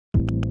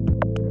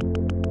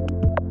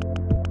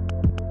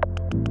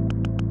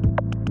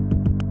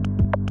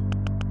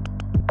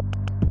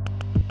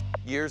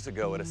Years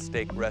ago at a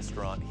steak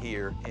restaurant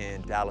here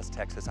in Dallas,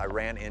 Texas, I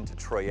ran into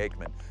Troy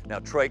Aikman. Now,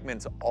 Troy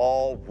Aikman's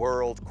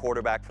all-world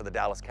quarterback for the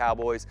Dallas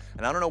Cowboys,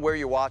 and I don't know where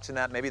you're watching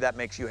that. Maybe that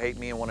makes you hate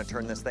me and want to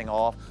turn this thing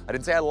off. I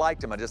didn't say I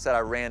liked him. I just said I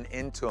ran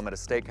into him at a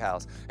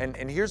steakhouse.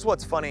 And here's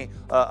what's funny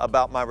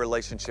about my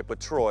relationship with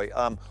Troy.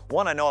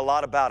 One, I know a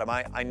lot about him.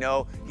 I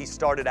know he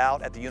started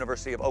out at the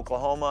University of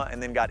Oklahoma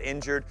and then got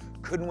injured,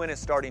 couldn't win his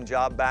starting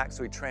job back,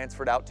 so he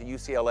transferred out to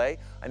UCLA.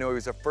 I know he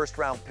was a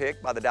first-round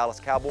pick by the Dallas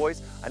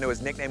Cowboys. I know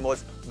his nickname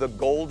was the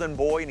Golden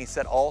Boy, and he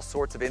set all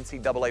sorts of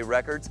NCAA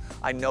records.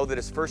 I know that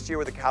his first year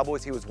with the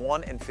Cowboys, he was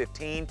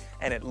 1-15,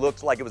 and it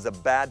looked like it was a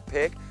bad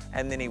pick.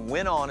 And then he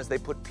went on, as they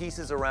put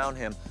pieces around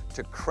him,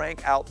 to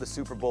crank out the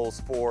Super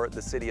Bowls for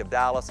the city of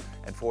Dallas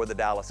and for the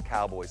Dallas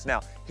Cowboys.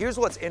 Now, here's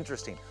what's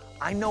interesting.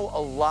 I know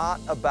a lot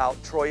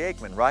about Troy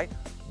Aikman, right?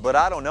 But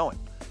I don't know him.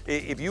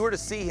 If you were to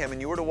see him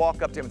and you were to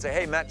walk up to him and say,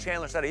 hey, Matt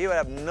Chandler said, he would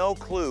have no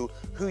clue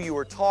who you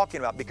were talking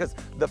about, because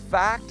the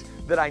fact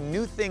that I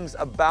knew things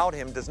about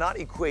him does not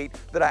equate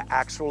that I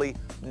actually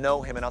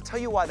know him. And I'll tell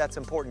you why that's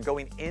important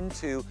going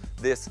into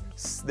this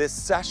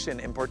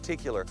session in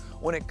particular.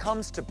 When it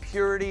comes to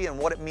purity and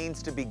what it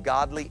means to be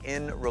godly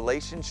in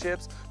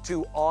relationships,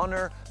 to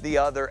honor the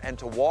other and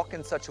to walk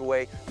in such a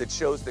way that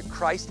shows that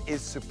Christ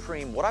is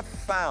supreme, what I've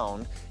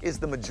found is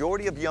the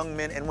majority of young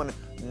men and women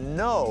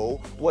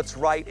know what's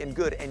right and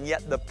good, and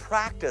yet the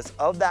practice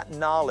of that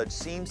knowledge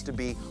seems to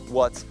be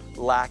what's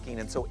lacking.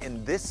 And so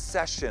in this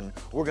session,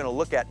 we're going to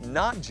look at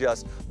not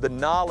just the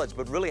knowledge,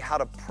 but really how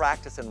to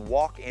practice and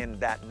walk in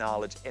that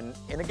knowledge. And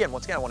again,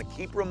 once again, I want to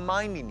keep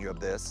reminding you of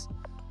this,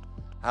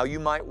 how you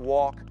might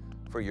walk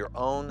for your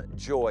own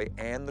joy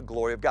and the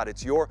glory of God.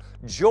 It's your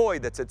joy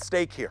that's at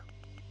stake here.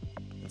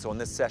 And so in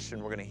this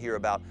session, we're going to hear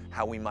about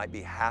how we might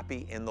be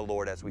happy in the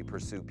Lord as we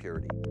pursue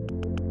purity.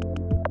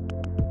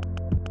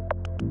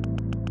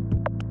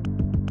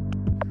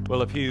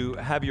 Well, if you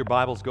have your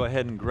Bibles, go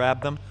ahead and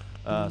grab them.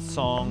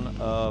 Song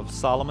of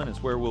Solomon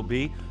is where we'll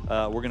be.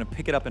 We're going to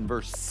pick it up in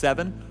verse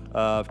 7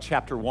 of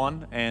chapter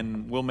 1,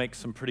 and we'll make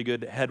some pretty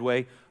good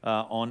headway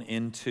on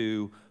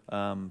into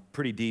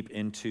pretty deep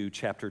into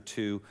chapter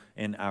 2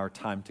 in our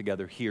time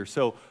together here.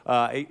 So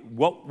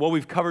what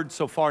we've covered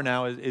so far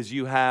now is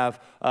you have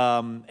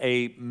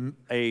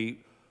a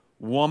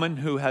woman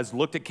who has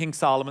looked at King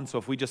Solomon. So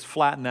if we just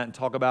flatten that and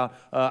talk about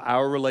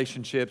our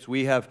relationships,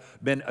 we have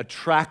been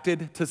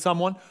attracted to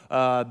someone.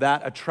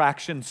 That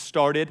attraction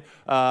started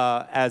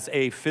as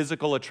a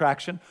physical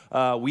attraction.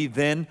 We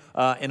then,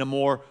 in a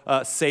more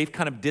safe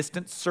kind of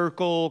distant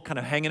circle, kind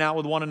of hanging out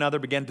with one another,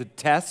 began to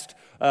test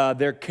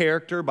their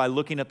character by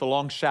looking at the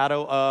long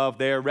shadow of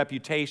their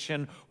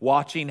reputation,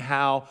 watching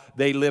how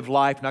they live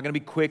life. Not going to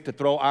be quick to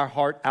throw our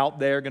heart out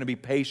there, going to be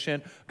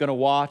patient, going to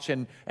watch.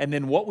 And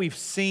then what we've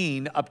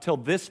seen up till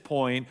this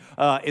point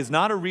is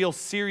not a real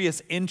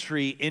serious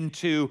entry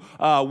into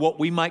what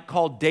we might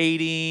call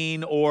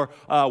dating or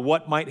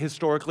what might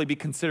historically be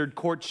considered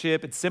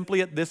courtship. It's simply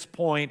at this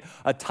point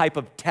a type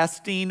of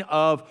testing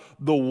of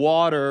the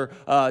water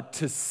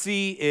to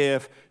see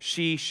if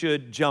she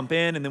should jump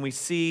in. And then we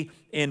see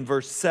in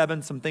verse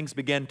 7, some things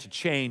begin to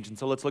change. And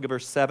so let's look at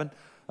verse 7.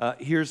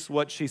 Here's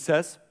what she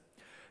says.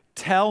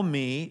 Tell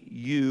me,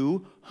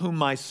 you whom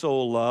my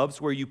soul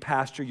loves, where you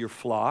pasture your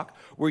flock,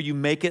 where you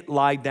make it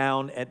lie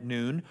down at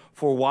noon.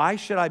 For why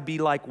should I be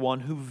like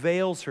one who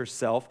veils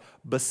herself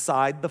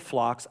beside the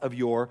flocks of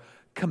your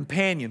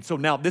companion? So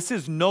now this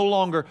is no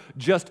longer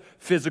just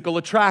physical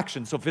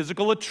attraction. So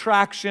physical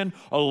attraction,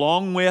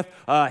 along with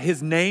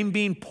his name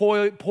being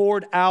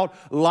poured out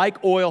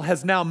like oil,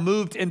 has now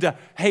moved into,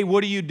 hey,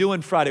 what are you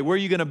doing Friday? Where are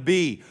you going to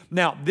be?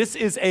 Now, this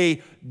is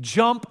a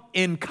jump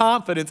in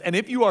confidence. And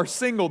if you are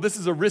single, this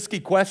is a risky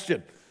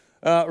question.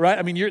 Right?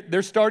 I mean,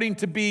 there's starting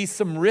to be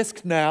some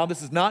risk now.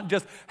 This is not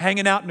just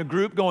hanging out in a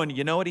group going,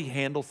 you know what, he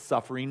handles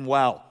suffering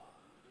well.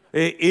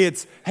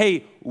 It's,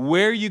 hey,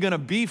 where are you going to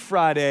be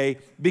Friday?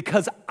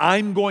 Because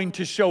I'm going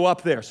to show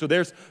up there. So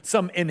there's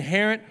some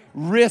inherent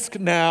risk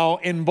now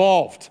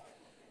involved.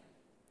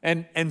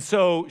 And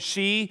so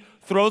she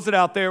throws it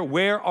out there.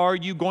 Where are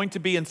you going to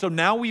be? And so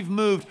now we've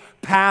moved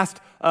past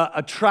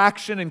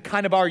attraction and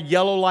kind of our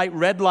yellow light,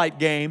 red light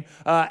game.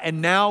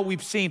 And now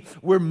we've seen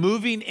we're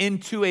moving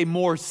into a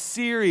more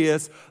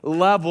serious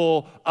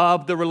level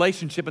of the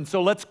relationship. And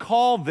so let's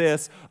call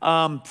this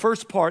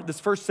first part, this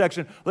first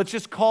section, let's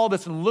just call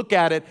this and look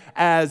at it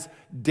as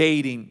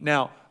dating.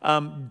 Now,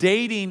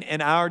 dating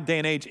in our day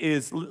and age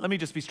is, let me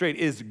just be straight,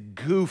 is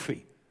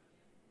goofy.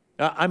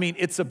 I mean,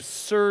 it's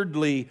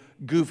absurdly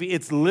goofy.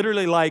 It's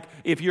literally like,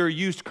 if you're a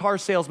used car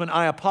salesman,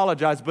 I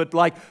apologize, but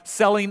like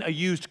selling a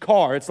used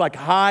car. It's like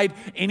hide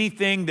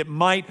anything that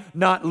might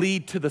not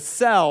lead to the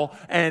sale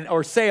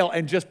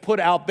and just put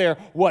out there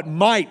what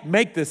might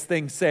make this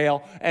thing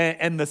sell.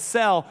 And the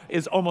sell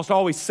is almost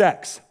always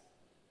sex.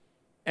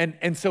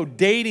 And so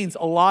dating's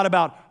a lot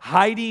about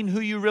hiding who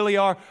you really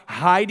are,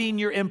 hiding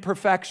your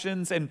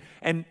imperfections, and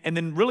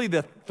then really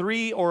the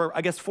three or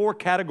I guess four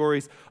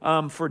categories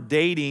for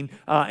dating,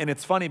 and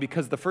it's funny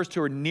because the first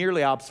two are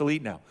nearly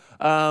obsolete now.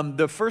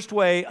 The first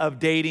way of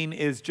dating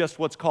is just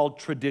what's called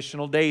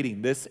traditional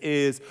dating. This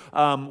is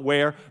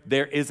where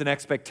there is an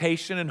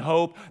expectation and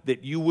hope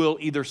that you will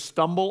either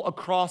stumble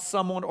across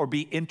someone or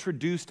be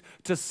introduced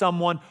to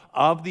someone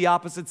of the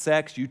opposite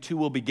sex. You two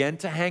will begin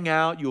to hang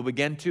out, you will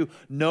begin to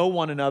know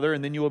one another,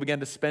 and then you will begin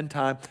to spend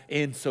time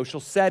in social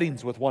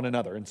settings with one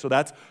another. And so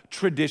that's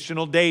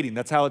traditional dating.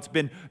 That's how it's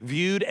been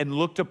viewed and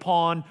looked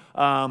upon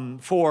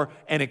for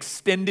an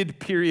extended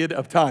period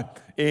of time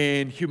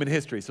in human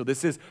history. So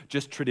this is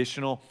just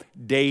traditional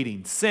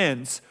dating.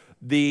 Since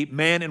the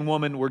man and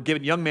woman were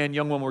given, young man,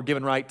 young woman were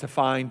given right to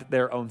find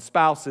their own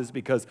spouses,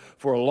 because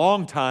for a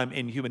long time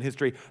in human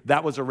history,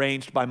 that was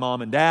arranged by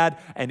mom and dad.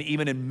 And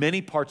even in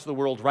many parts of the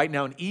world right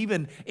now, and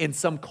even in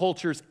some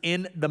cultures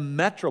in the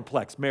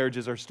metroplex,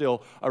 marriages are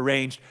still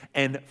arranged.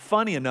 And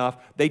funny enough,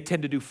 they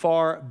tend to do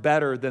far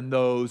better than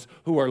those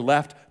who are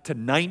left to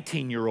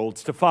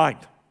 19-year-olds to find.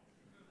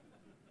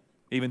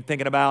 Even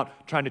thinking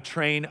about trying to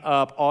train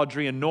up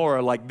Audrey and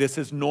Nora like this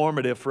is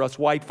normative for us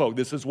white folk.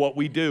 This is what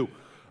we do.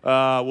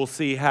 We'll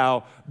see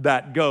how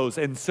that goes.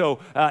 And so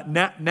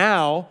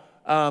now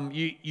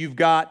you've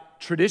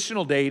got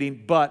traditional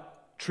dating, but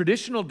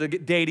traditional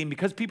dating,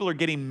 because people are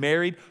getting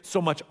married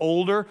so much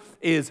older,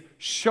 is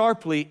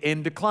sharply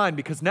in decline,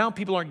 because now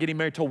people aren't getting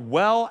married till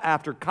well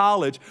after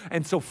college.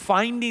 And so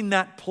finding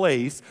that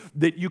place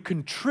that you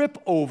can trip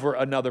over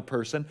another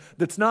person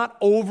that's not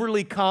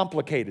overly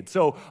complicated.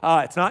 So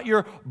it's not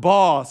your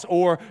boss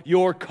or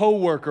your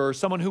coworker or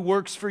someone who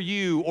works for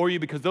you or you,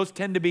 because those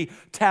tend to be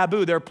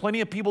taboo. There are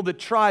plenty of people that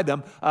try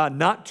them,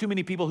 not too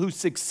many people who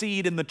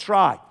succeed in the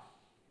try.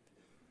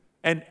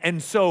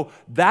 And so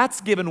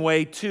that's given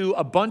way to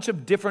a bunch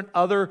of different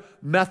other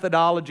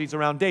methodologies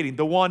around dating.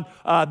 The one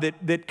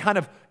that kind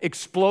of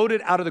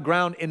exploded out of the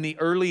ground in the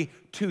early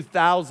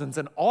 2000s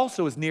and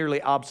also is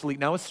nearly obsolete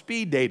now is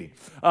speed dating.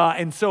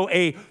 And so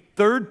a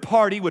third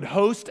party would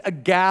host a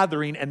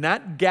gathering, and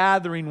that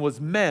gathering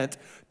was meant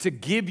to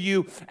give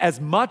you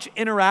as much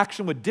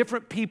interaction with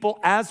different people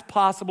as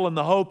possible in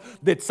the hope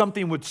that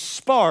something would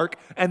spark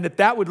and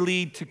that would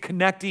lead to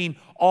connecting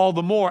all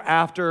the more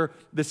after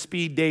the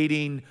speed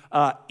dating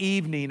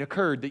evening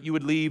occurred, that you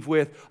would leave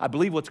with, I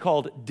believe, what's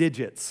called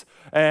digits.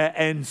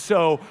 And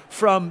so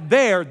from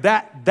there,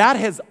 that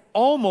has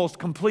almost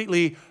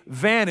completely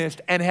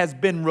vanished and has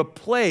been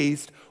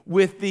replaced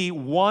with the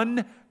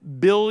 $1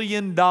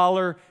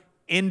 billion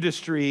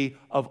industry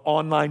of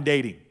online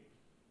dating.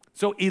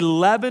 So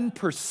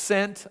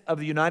 11% of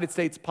the United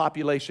States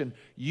population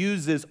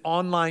uses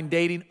online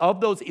dating.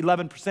 Of those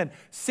 11%,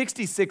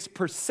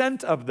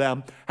 66% of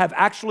them have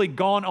actually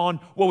gone on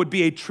what would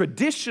be a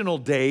traditional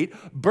date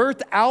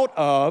birthed out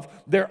of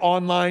their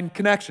online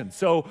connection.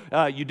 So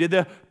you did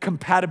the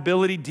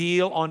compatibility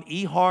deal on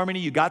eHarmony,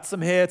 you got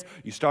some hits,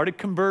 you started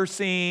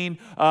conversing,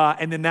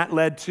 and then that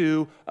led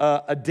to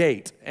a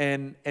date.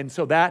 And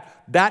so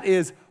that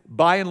is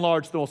by and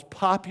large the most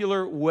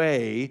popular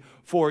way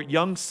for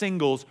young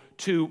singles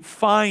to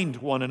find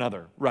one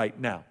another right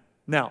now.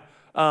 Now,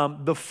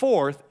 the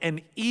fourth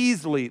and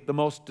easily the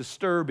most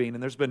disturbing,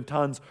 and there's been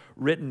tons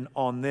written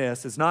on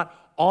this, is not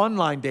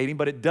online dating,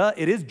 but it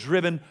is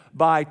driven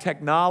by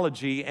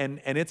technology,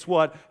 and it's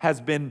what has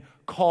been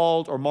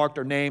called or marked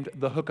or named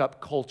the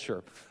hookup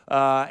culture.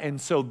 And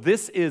so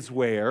this is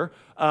where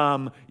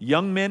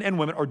young men and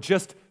women, or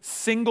just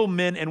single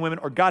men and women,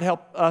 or God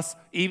help us,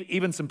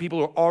 even some people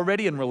who are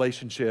already in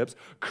relationships,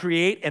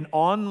 create an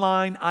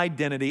online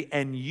identity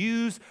and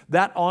use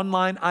that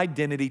online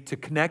identity to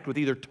connect with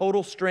either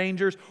total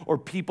strangers or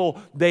people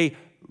they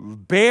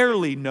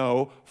barely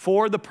know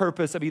for the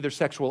purpose of either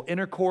sexual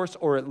intercourse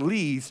or at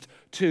least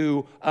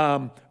to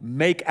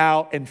make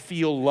out and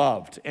feel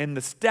loved. And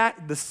the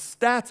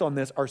stats on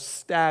this are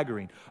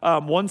staggering.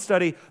 One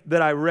study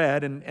that I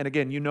read, and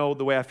again, you know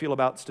the way I feel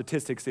about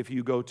statistics if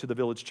you go to the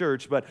Village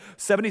Church, but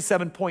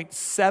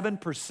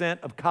 77.7%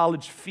 of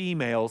college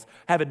females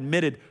have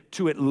admitted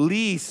to at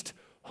least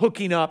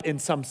hooking up in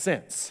some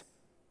sense.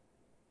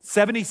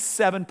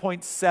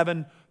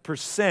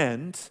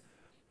 77.7%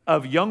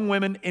 of young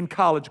women in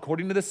college,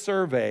 according to this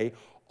survey,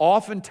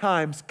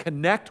 oftentimes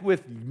connect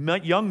with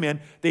young men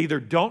they either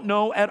don't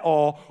know at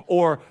all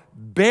or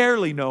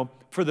barely know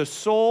for the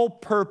sole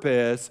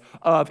purpose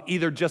of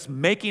either just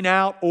making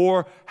out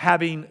or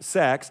having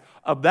sex.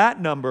 Of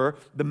that number,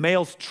 the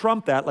males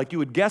trump that, like you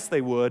would guess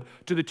they would,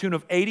 to the tune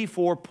of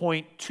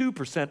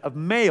 84.2% of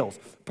males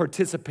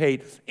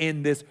participate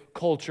in this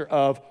culture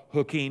of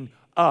hooking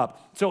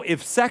up. So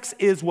if sex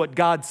is what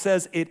God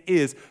says it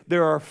is,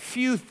 there are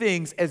few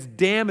things as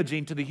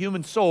damaging to the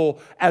human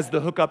soul as the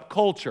hookup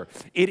culture.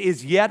 It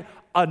is yet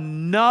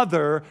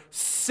another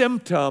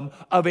symptom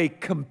of a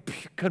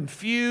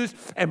confused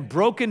and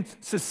broken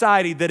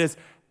society that has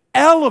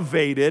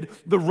elevated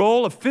the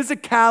role of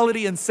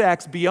physicality and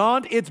sex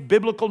beyond its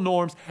biblical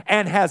norms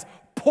and has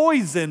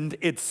poisoned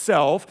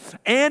itself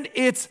and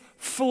its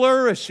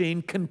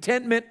flourishing,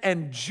 contentment,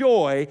 and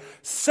joy,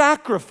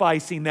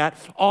 sacrificing that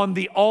on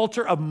the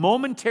altar of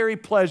momentary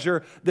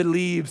pleasure that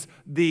leaves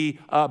the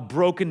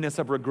brokenness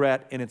of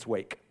regret in its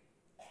wake.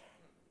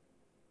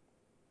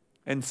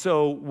 And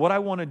so what I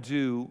want to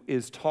do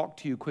is talk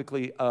to you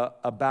quickly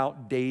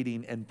about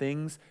dating and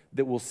things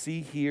that we'll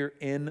see here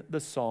in the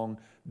song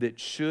that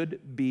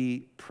should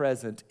be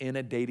present in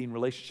a dating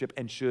relationship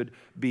and should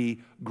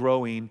be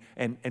growing.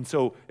 And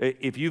so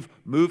if you've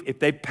moved, if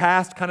they've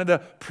passed kind of the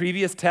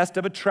previous test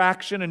of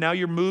attraction and now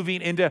you're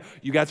moving into,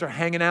 you guys are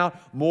hanging out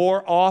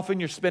more often,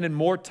 you're spending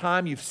more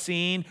time, you've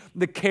seen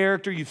the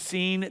character, you've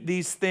seen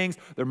these things.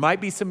 There might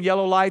be some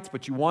yellow lights,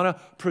 but you want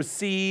to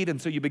proceed,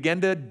 and so you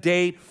begin to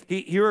date.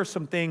 Here are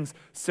some things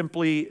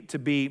simply to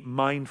be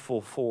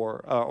mindful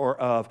for or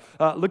of.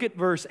 Look at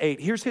verse 8.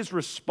 Here's his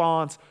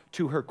response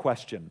to her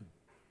question.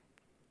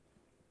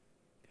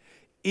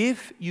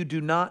 If you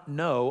do not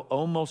know,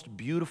 O most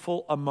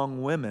beautiful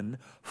among women,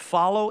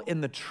 follow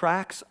in the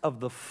tracks of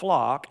the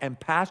flock and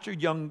pasture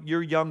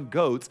your young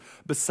goats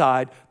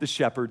beside the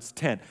shepherd's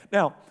tent.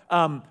 Now,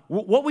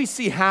 what we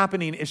see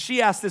happening is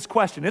she asks this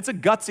question. It's a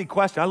gutsy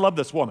question. I love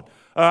this woman.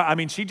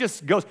 She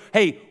just goes,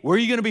 hey, where are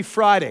you going to be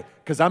Friday?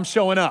 Because I'm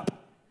showing up.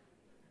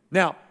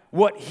 Now,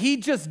 what he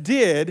just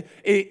did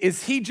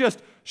is he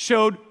just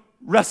showed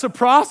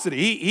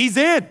reciprocity. He's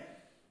in.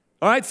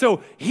 All right,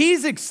 so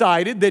he's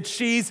excited that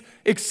she's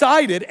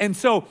excited, and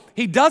so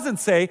he doesn't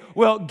say,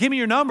 well, give me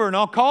your number and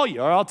I'll call you,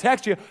 or I'll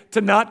text you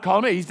to not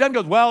call me. He then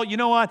goes, well, you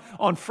know what,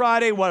 on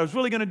Friday, what I was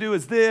really going to do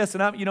is this,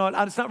 and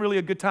it's not really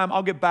a good time.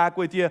 I'll get back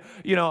with you,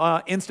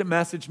 instant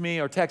message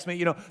me or text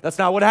me. That's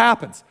not what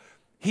happens.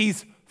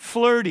 He's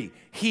flirty.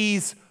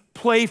 He's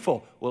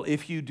playful. Well,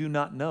 if you do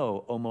not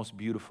know, O most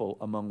beautiful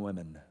among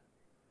women,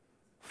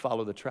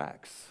 follow the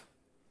tracks.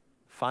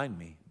 Find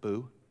me,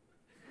 boo.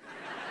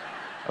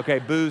 Okay,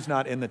 boo's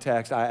not in the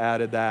text. I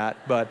added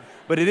that, but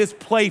it is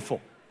playful.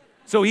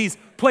 So he's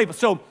playful.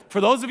 So for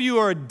those of you who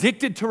are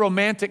addicted to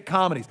romantic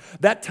comedies,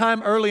 that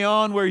time early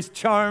on where he's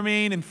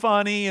charming and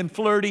funny and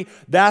flirty,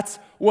 that's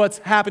what's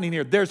happening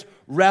here. There's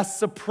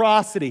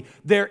reciprocity.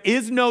 There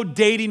is no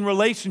dating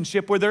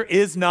relationship where there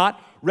is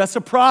not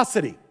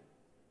reciprocity.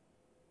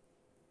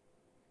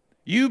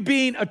 You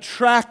being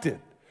attracted,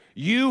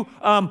 you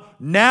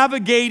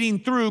navigating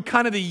through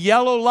kind of the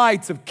yellow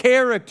lights of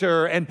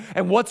character and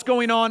what's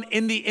going on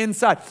in the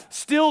inside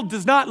still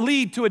does not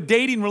lead to a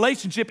dating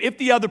relationship if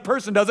the other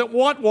person doesn't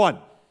want one.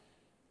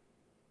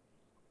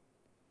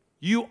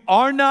 You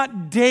are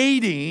not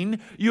dating.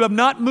 You have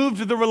not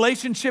moved the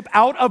relationship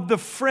out of the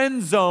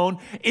friend zone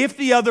if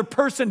the other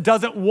person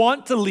doesn't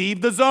want to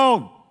leave the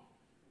zone.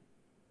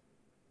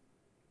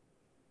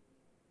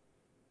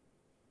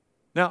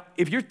 Now,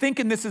 if you're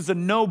thinking this is a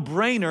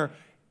no-brainer,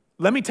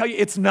 let me tell you,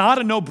 it's not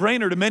a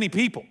no-brainer to many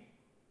people.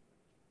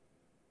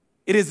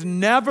 It is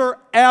never,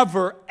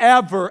 ever,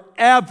 ever,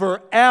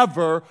 ever,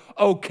 ever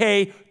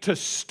okay to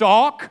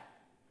stalk,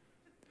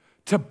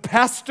 to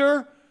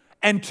pester,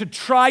 and to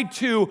try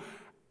to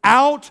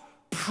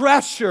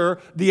out-pressure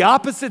the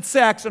opposite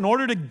sex in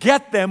order to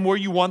get them where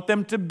you want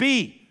them to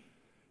be.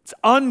 It's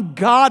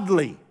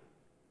ungodly.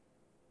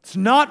 It's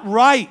not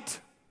right.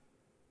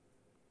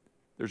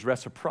 There's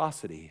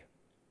reciprocity,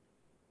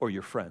 or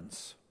your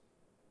friends.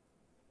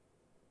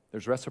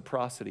 There's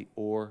reciprocity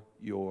or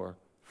your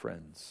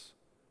friends.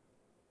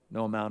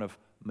 No amount of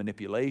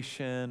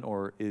manipulation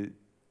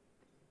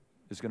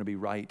is going to be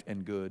right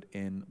and good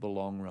in the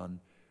long run.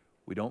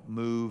 We don't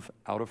move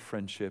out of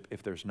friendship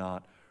if there's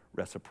not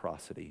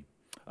reciprocity.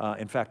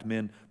 In fact,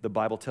 men, the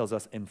Bible tells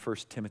us in 1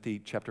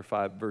 Timothy chapter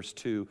 5, verse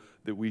 2,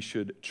 that we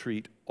should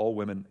treat all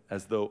women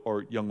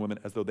or young women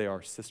as though they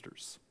are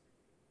sisters.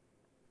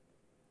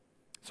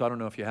 So I don't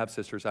know if you have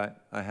sisters. I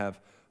have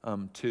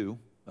two.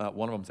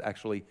 One of them's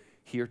actually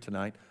here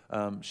tonight.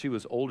 She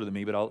was older than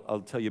me, but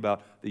I'll tell you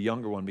about the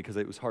younger one because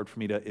it was hard for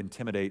me to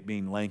intimidate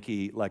being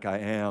lanky like I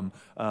am,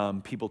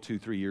 people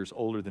 2-3 years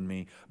older than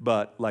me.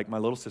 But like my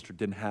little sister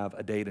didn't have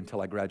a date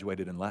until I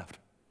graduated and left.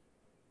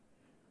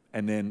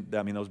 And then,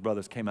 those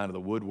brothers came out of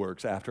the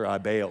woodworks after I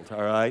bailed,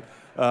 all right?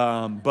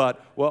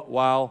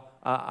 While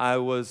I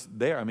was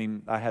there,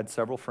 I had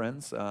several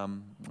friends, a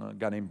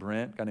guy named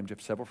Brent, a guy named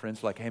Jeff, several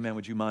friends, like, hey man,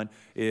 would you mind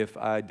if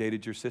I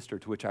dated your sister?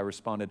 To which I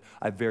responded,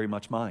 I very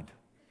much mind.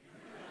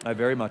 I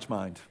very much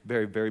mind,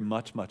 very, very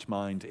much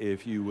mind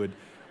if you would.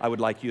 I would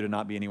like you to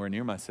not be anywhere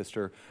near my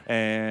sister.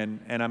 And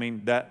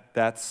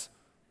that's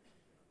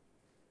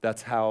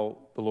how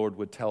the Lord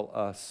would tell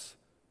us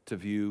to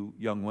view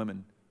young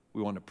women.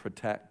 We want to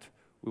protect,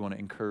 we want to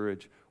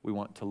encourage, we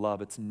want to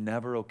love. It's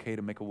never okay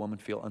to make a woman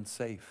feel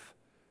unsafe.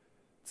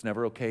 It's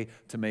never okay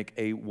to make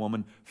a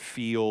woman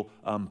feel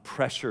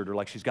pressured or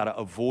like she's got to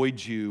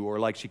avoid you or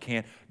like she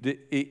can't.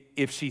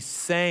 If she's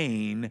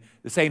saying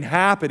this ain't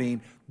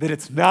happening, then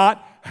it's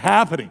not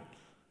happening.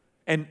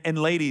 And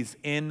ladies,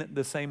 in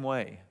the same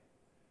way,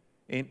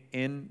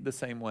 in the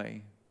same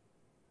way,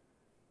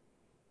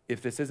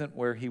 if this isn't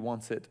where he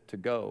wants it to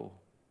go,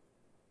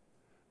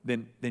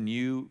 then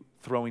you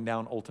throwing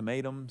down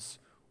ultimatums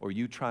or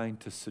you trying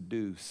to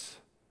seduce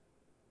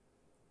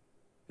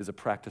is a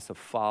practice of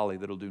folly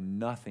that'll do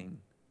nothing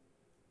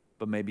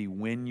but maybe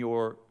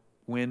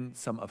win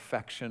some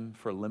affection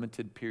for a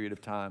limited period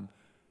of time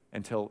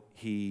until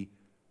he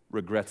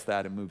regrets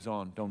that and moves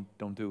on.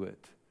 Don't do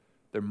it.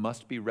 There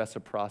must be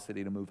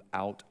reciprocity to move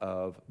out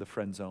of the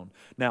friend zone.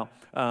 Now,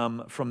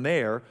 from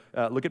there,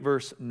 look at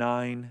verse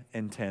 9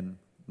 and 10.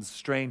 It's a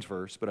strange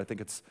verse, but I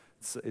think it's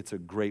a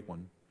great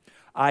one.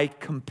 I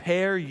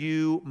compare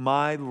you,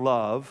 my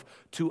love,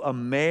 to a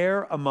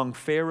mare among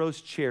Pharaoh's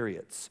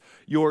chariots.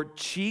 Your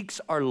cheeks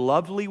are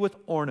lovely with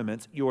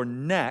ornaments. Your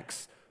neck,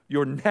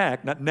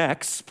 not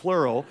necks,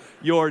 plural,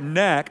 your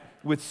neck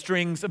with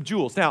strings of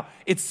jewels. Now,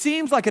 it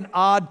seems like an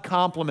odd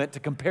compliment to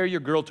compare your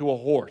girl to a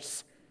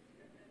horse.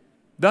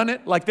 Doesn't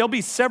it? Like there'll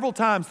be several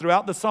times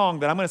throughout the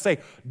song that I'm going to say,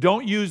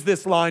 don't use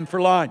this line for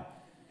line.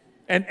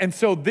 And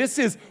so this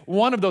is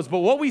one of those. But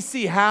what we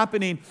see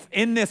happening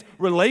in this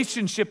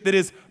relationship that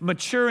is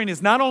maturing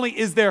is not only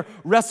is there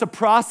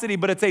reciprocity,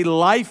 but it's a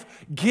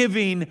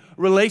life-giving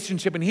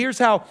relationship. And here's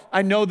how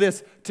I know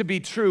this to be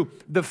true.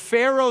 The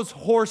Pharaoh's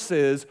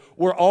horses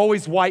were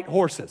always white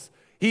horses.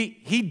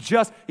 He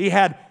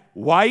had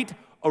white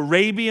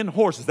Arabian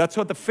horses. That's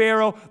what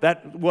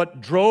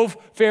what drove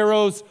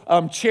Pharaoh's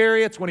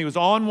chariots when he was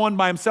on one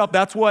by himself.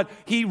 That's what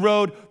he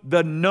rode.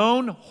 The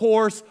known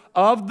horse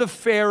of the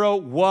Pharaoh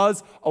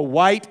was a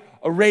white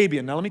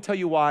Arabian. Now let me tell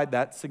you why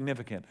that's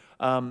significant.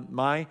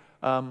 My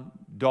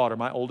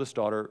oldest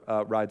daughter,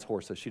 rides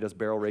horses. She does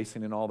barrel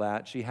racing and all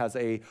that. She has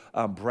a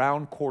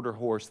brown quarter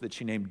horse that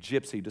she named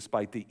Gypsy,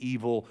 despite the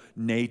evil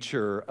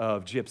nature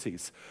of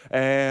gypsies.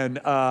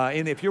 And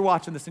if you're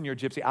watching this and you're a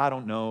gypsy, I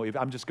don't know.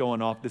 I'm just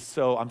going off this,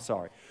 so I'm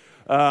sorry.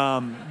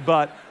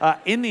 But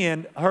in the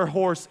end, her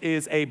horse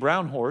is a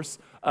brown horse,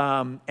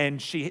 and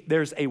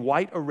there's a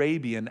white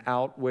Arabian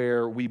out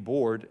where we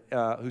board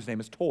whose name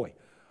is Toy.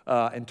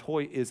 And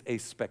Toy is a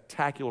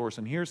spectacular horse.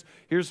 And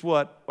here's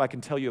what I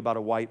can tell you about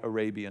a white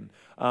Arabian.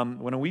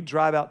 When we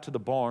drive out to the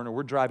barn or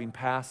we're driving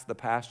past the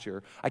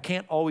pasture, I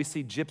can't always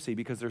see Gypsy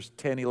because there's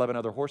 10, 11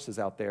 other horses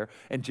out there.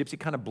 And Gypsy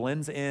kind of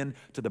blends in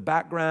to the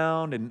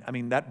background. And I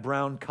mean, that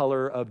brown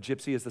color of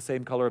Gypsy is the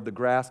same color of the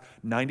grass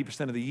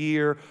 90% of the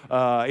year.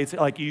 It's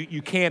like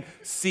you can't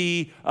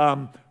see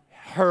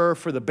her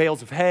for the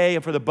bales of hay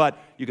but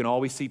you can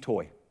always see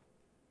Toy.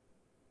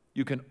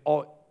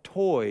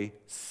 Toy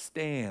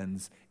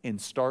stands in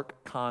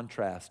stark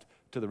contrast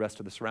to the rest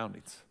of the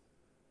surroundings.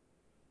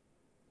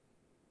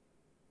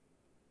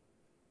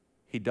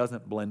 He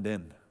doesn't blend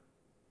in.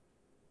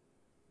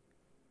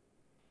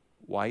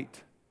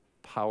 White,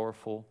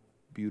 powerful,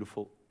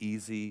 beautiful,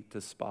 easy to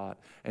spot.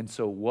 And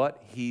so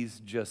what he's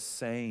just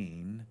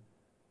saying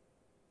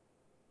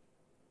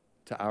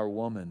to our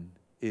woman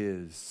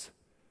is,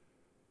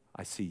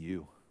 I see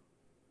you.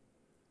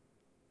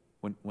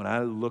 When I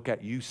look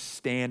at you,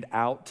 stand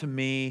out to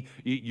me.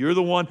 You're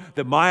the one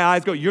that my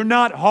eyes go, you're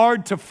not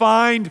hard to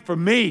find for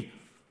me.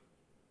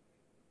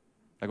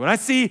 Like when I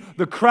see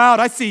the crowd,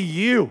 I see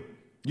you.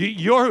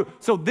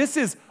 So this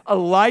is a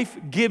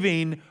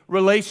life-giving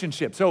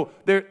relationship. So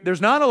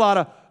there's not a lot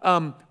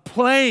of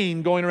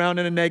playing going around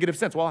in a negative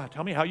sense. Well,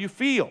 tell me how you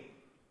feel.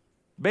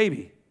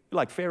 Baby, you're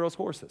like Pharaoh's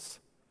horses.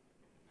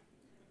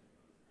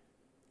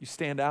 You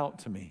stand out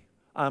to me.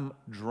 I'm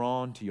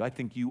drawn to you. I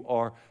think you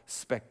are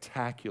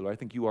spectacular. I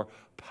think you are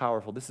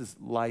powerful. This is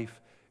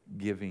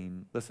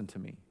life-giving. Listen to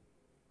me.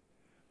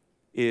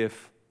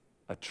 If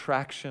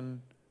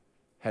attraction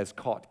has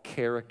caught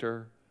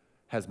character,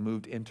 has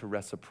moved into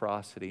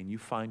reciprocity, and you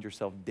find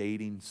yourself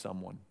dating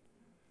someone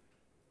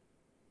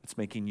that's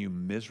making you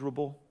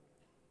miserable,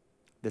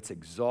 that's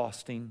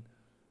exhausting,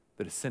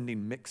 that is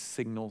sending mixed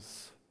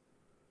signals,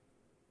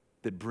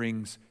 that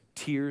brings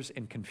tears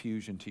and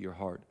confusion to your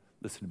heart,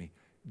 listen to me,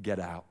 get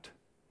out.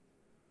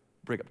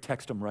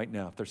 Text them right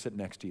now if they're sitting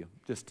next to you.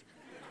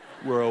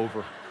 We're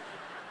over.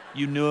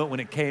 You knew it when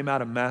it came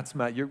out of Matt's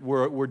mouth.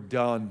 We're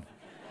done.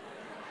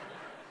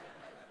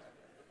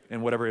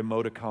 And whatever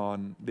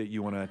emoticon that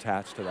you want to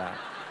attach to that.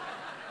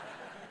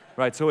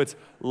 Right, so it's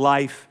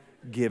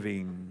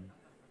life-giving.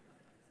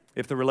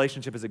 If the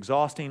relationship is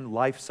exhausting,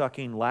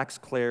 life-sucking, lacks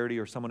clarity,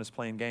 or someone is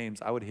playing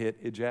games, I would hit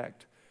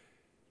eject.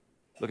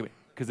 Look at me,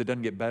 because it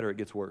doesn't get better, it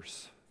gets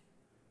worse.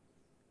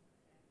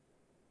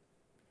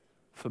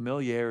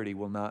 Familiarity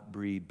will not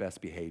breed best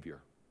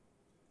behavior.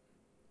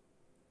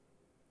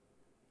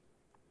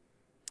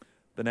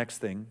 The next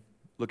thing,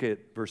 look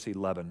at verse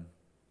 11.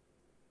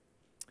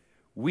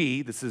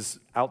 This is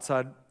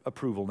outside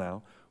approval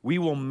now, we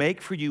will make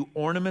for you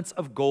ornaments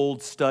of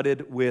gold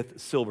studded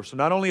with silver. So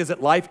not only is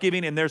it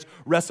life-giving and there's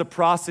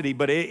reciprocity,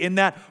 but in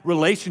that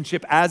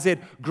relationship as it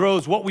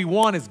grows, what we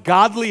want is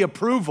godly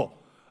approval.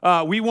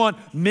 We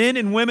want men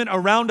and women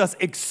around us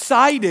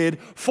excited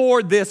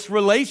for this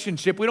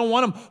relationship. We don't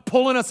want them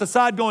pulling us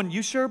aside going,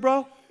 you sure,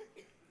 bro?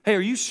 Hey,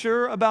 are you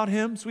sure about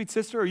him, sweet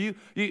sister?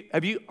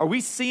 Are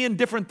we seeing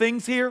different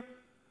things here?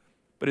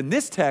 But in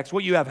this text,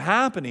 what you have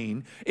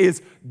happening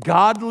is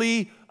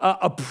godly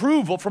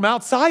approval from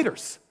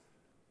outsiders.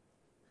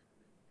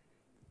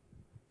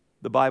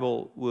 The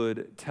Bible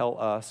would tell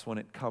us when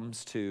it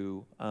comes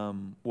to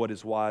what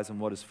is wise and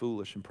what is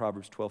foolish. In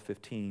Proverbs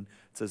 12:15,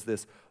 it says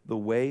this, "The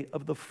way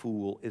of the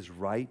fool is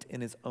right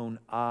in his own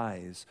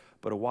eyes,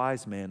 but a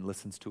wise man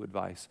listens to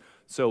advice."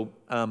 So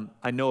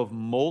I know of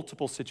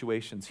multiple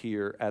situations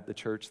here at the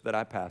church that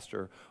I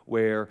pastor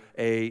where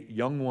a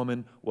young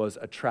woman was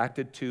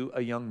attracted to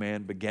a young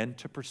man, began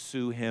to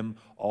pursue him,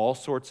 all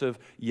sorts of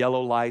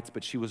yellow lights,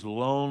 but she was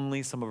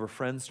lonely. Some of her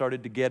friends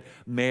started to get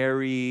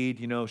married.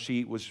 You know, was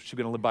she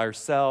going to live by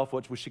herself?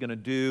 What was she going to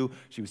do?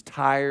 She was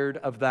tired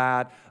of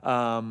that,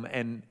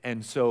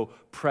 and so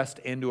pressed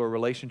into a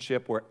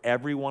relationship where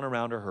everyone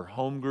around her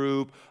home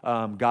group,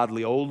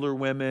 godly older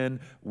women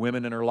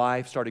in her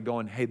life started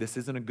going, "Hey, this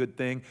isn't a good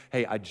thing.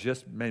 Hey,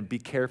 man, be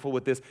careful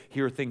with this.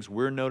 Here are things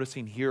we're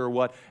noticing. Here are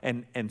what,"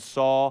 and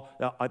saw,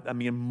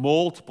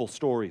 multiple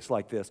stories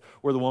like this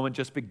where the woman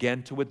just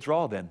began to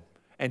withdraw then.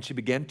 And she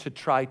began to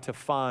try to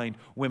find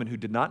women who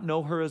did not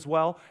know her as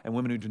well and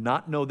women who did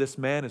not know this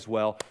man as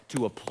well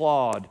to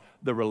applaud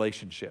the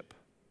relationship.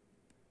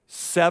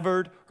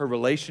 Severed her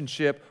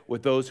relationship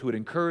with those who had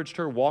encouraged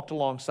her, walked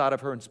alongside of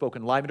her and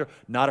spoken life into her,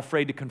 not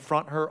afraid to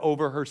confront her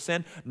over her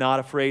sin, not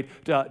afraid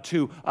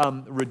to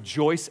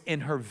rejoice in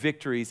her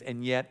victories,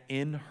 and yet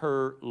in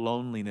her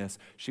loneliness,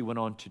 she went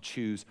on to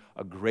choose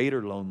a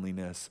greater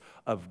loneliness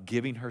of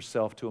giving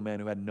herself to a man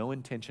who had no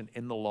intention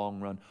in the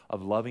long run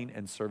of loving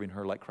and serving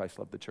her like Christ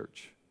loved the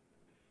church.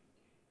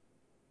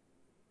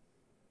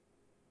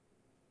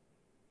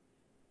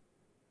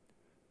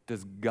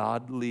 Does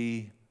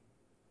godly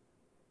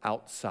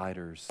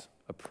outsiders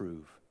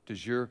approve?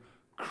 Does your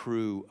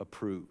crew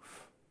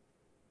approve?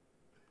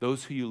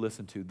 Those who you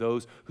listen to,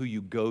 those who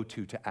you go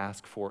to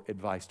ask for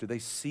advice, do they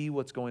see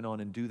what's going on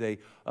and do they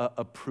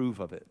approve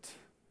of it?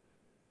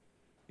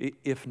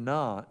 If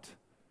not,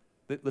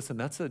 listen,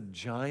 that's a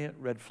giant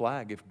red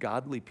flag. If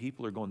godly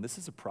people are going, this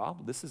is a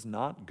problem, this is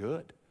not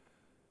good.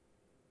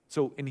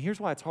 So, and here's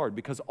why it's hard,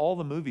 because all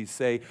the movies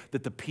say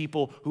that the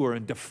people who are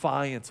in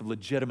defiance of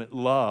legitimate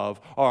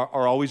love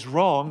are always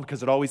wrong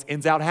because it always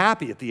ends out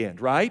happy at the end,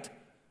 right?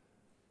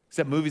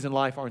 Except movies in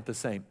life aren't the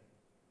same.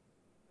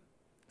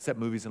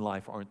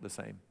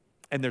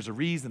 And there's a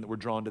reason that we're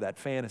drawn to that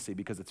fantasy,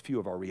 because it's few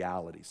of our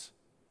realities.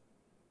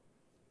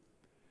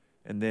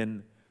 And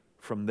then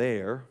from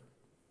there,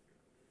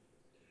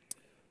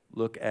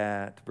 look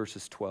at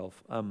verses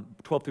 12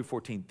 through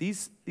 14.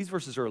 These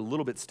verses are a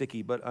little bit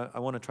sticky, but I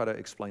want to try to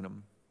explain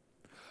them.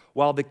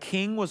 "While the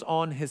king was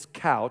on his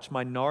couch,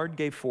 my nard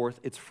gave forth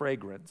its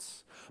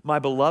fragrance. My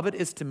beloved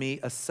is to me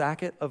a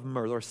sachet of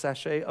mirth, or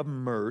sachet of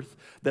mirth,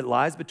 that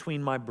lies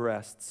between my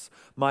breasts.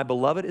 My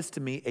beloved is to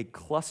me a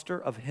cluster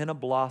of henna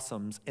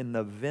blossoms in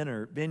the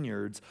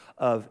vineyards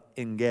of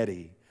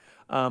En-gedi."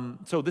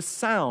 So this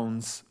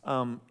sounds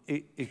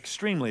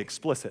extremely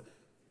explicit.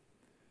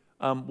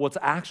 What's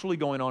actually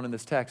going on in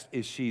this text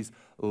is she's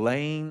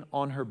laying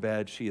on her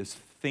bed. She is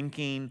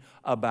thinking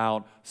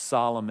about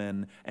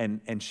Solomon,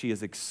 and she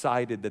is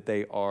excited that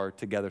they are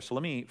together. So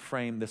let me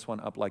frame this one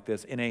up like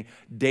this. In a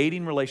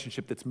dating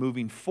relationship that's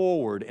moving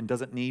forward and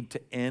doesn't need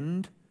to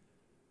end,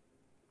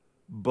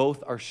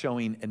 both are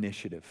showing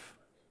initiative.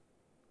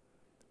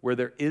 Where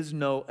there is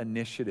no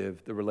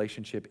initiative, the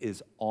relationship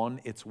is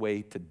on its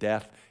way to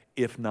death,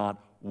 if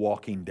not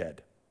walking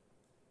dead.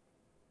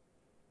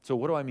 So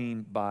what do I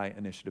mean by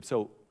initiative?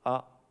 So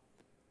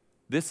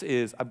this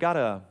is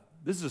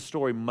a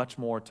story much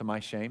more to my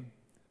shame,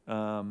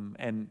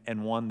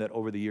 and one that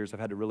over the years I've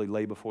had to really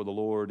lay before the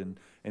Lord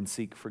and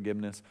seek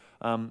forgiveness.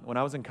 When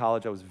I was in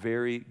college, I was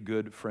very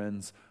good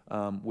friends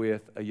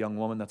with a young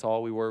woman. That's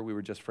all we were. We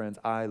were just friends.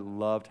 I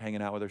loved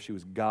hanging out with her. She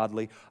was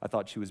godly. I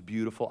thought she was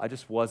beautiful. I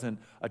just wasn't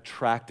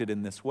attracted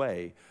in this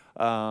way.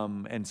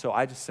 And so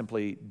I just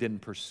simply didn't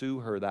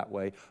pursue her that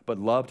way, but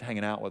loved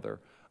hanging out with her.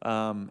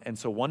 And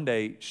so one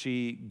day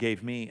she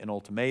gave me an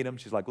ultimatum.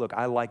 She's like, "Look,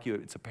 I like you.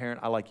 It's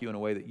apparent I like you in a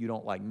way that you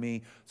don't like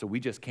me, so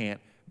we just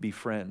can't be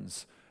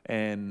friends."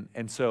 And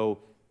so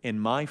in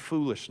my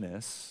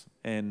foolishness,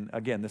 and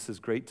again, this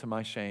is great to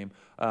my shame,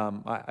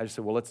 I just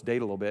said, "Well, let's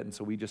date a little bit." And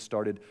so we just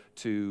started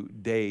to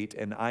date,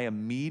 and I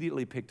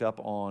immediately picked up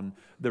on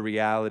the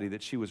reality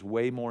that she was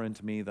way more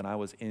into me than I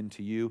was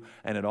into you,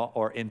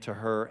 or into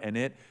her. And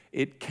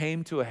it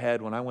came to a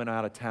head when I went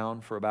out of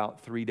town for about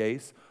 3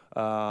 days.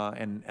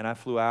 And I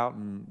flew out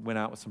and went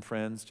out with some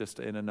friends just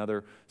in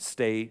another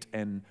state.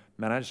 And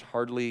man, I just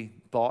hardly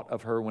thought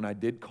of her when I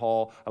did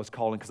call. I was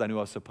calling because I knew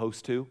I was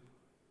supposed to.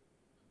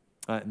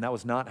 And that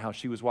was not how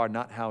she was wired,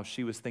 not how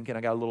she was thinking.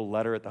 I got a little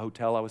letter at the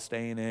hotel I was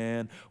staying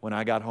in. When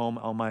I got home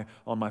on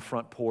my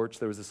front porch,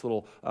 there was this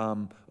little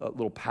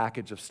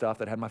package of stuff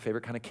that had my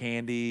favorite kind of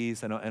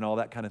candies and all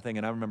that kind of thing.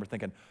 And I remember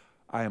thinking,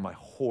 I am a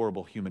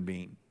horrible human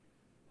being.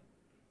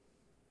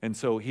 And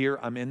so here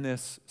I'm in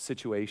this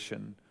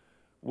situation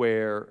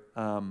where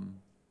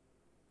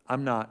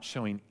I'm not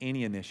showing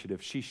any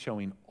initiative. She's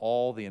showing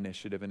all the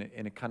initiative. And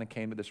it kind of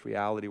came to this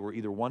reality where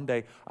either one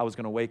day I was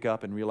going to wake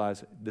up and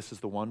realize this is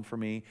the one for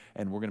me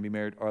and we're going to be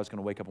married, or I was going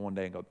to wake up one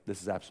day and go,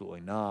 this is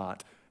absolutely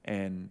not.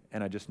 And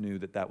I just knew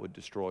that would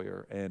destroy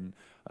her. And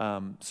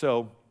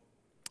so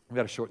I've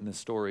got to shorten this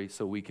story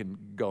so we can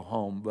go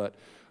home, but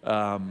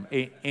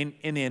in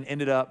the end,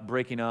 ended up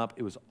breaking up.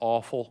 It was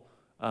awful.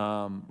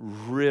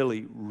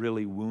 Really,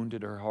 really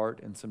wounded her heart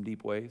in some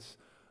deep ways.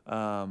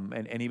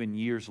 And even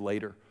years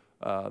later,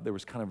 there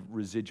was kind of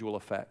residual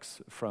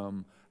effects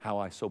from how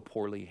I so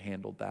poorly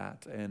handled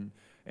that. And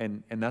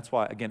that's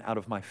why, again, out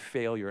of my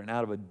failure and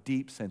out of a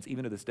deep sense,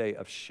 even to this day,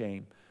 of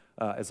shame,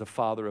 as a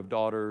father of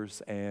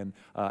daughters and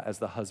as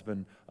the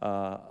husband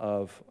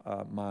of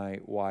my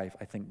wife,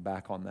 I think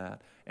back on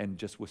that and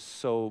just with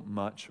so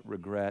much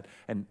regret.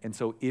 And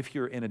so if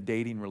you're in a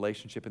dating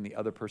relationship and the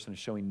other person is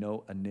showing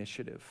no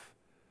initiative,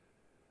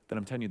 then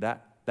I'm telling you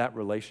that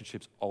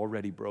relationship's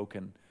already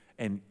broken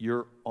and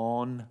you're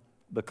on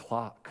the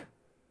clock.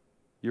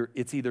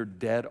 It's either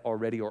dead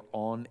already or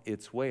on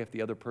its way. If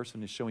the other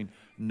person is showing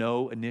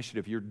no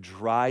initiative, you're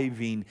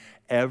driving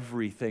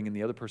everything and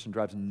the other person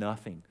drives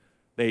nothing.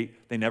 They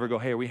never go,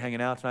 hey, are we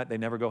hanging out tonight? They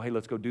never go, hey,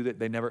 let's go do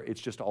that. It's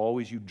just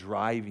always you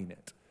driving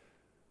it.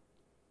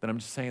 Then I'm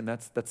just saying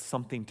that's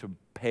something to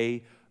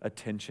pay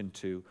attention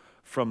to.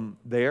 From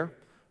there,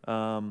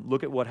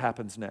 look at what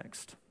happens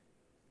next.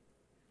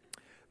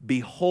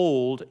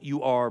 Behold,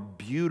 you are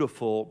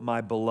beautiful, my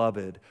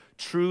beloved,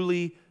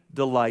 truly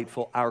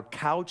delightful. Our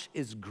couch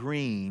is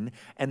green,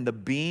 and the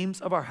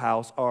beams of our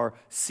house are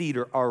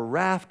cedar. Our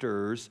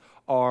rafters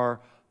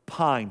are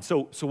pine.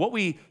 So what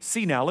we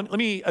see now, let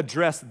me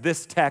address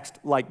this text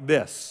like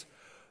this.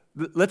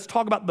 Let's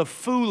talk about the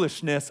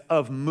foolishness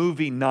of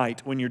movie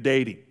night when you're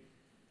dating.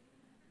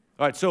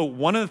 All right, so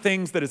one of the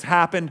things that has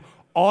happened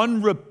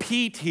on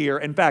repeat here,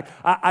 in fact,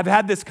 I've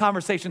had this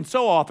conversation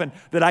so often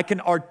that I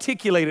can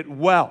articulate it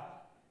well.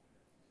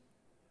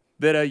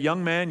 That a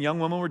young man, young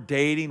woman were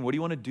dating. What do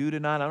you want to do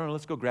tonight? I don't know,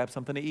 let's go grab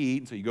something to eat.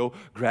 And so you go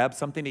grab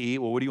something to eat.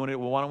 Well, what do you want to do?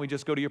 Well, why don't we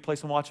just go to your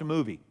place and watch a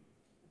movie?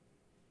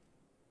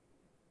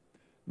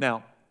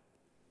 Now,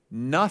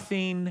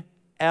 nothing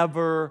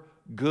ever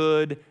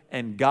good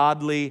and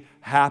godly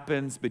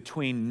happens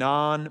between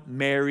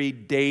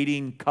non-married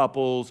dating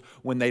couples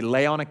when they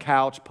lay on a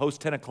couch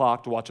post 10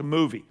 o'clock to watch a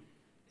movie.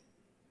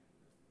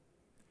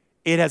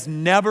 It has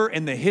never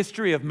in the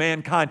history of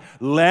mankind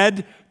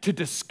led to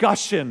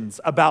discussions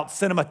about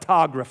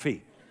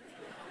cinematography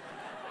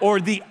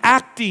or the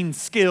acting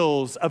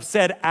skills of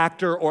said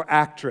actor or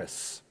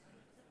actress.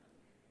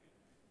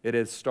 It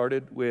has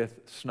started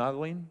with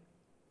snuggling.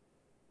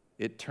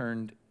 It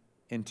turned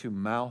into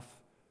mouth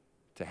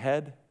to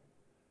head,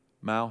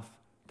 mouth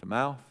to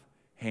mouth,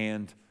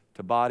 hand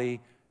to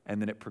body,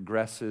 and then it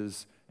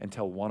progresses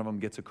until one of them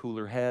gets a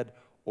cooler head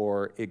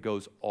or it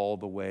goes all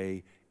the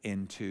way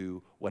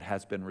into what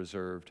has been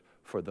reserved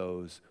for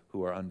those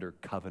who are under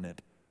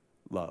covenant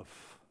love.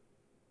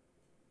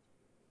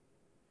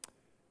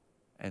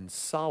 And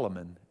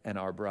Solomon and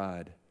our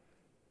bride,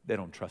 they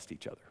don't trust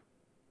each other.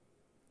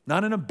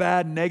 Not in a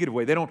bad, negative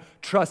way. They don't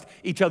trust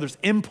each other's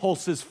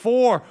impulses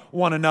for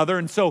one another.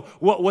 And so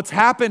what's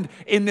happened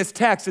in this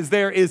text is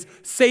there is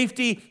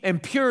safety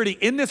and purity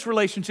in this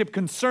relationship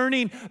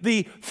concerning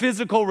the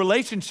physical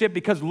relationship,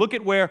 because look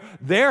at where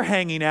they're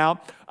hanging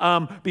out.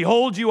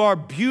 Behold, you are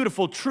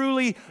beautiful,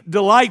 truly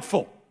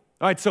delightful.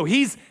 All right, so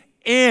he's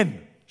in.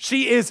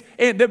 She is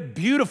in. The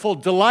beautiful,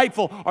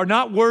 delightful are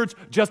not words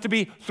just to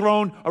be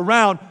thrown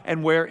around.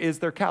 And where is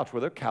their couch?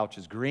 Well, their couch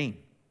is green.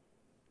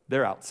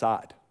 They're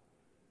outside.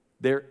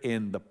 They're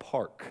in the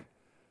park.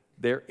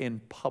 They're in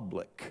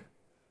public.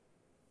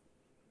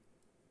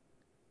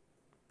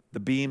 The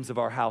beams of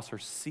our house are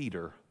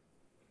cedar.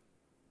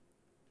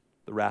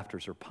 The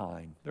rafters are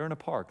pine. They're in a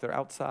park. They're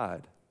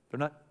outside. They're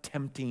not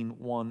tempting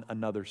one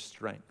another's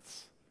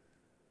strengths.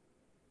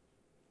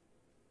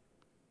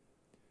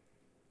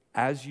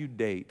 As you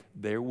date,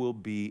 there will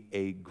be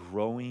a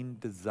growing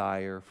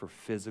desire for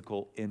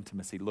physical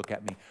intimacy. Look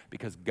at me,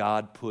 because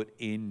God put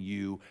in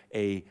you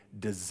a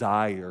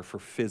desire for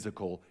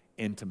physical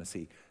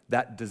intimacy.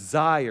 That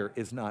desire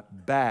is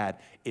not bad.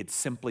 It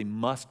simply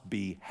must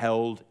be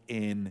held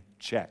in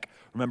check.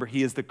 Remember,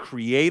 He is the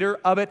creator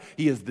of it.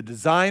 He is the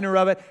designer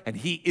of it. And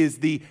He is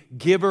the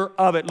giver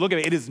of it. Look at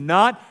it. It is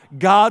not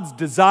God's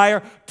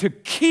desire to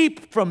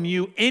keep from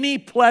you any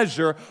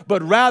pleasure,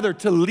 but rather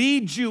to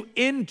lead you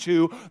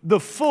into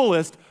the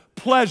fullest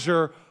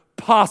pleasure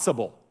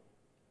possible.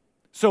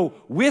 So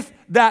with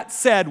that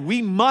said,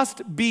 we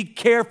must be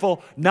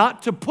careful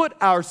not to put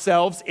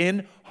ourselves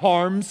in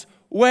harm's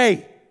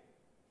way.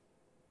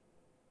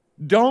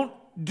 Don't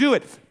do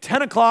it.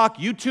 10 o'clock,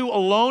 you two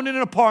alone in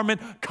an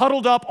apartment,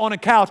 cuddled up on a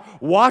couch,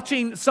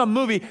 watching some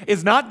movie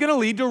is not going to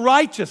lead to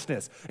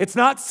righteousness. It's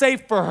not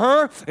safe for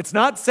her. It's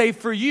not safe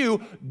for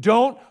you.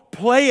 Don't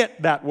play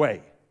it that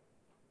way.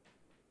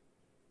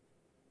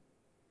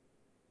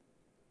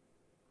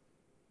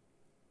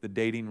 The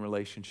dating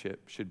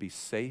relationship should be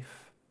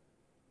safe,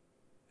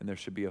 and there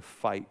should be a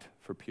fight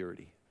for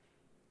purity.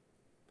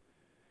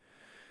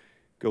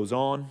 Goes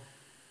on,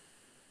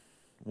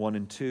 1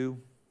 and 2.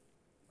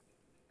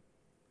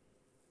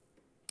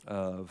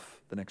 Of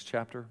the next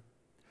chapter.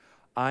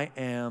 I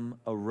am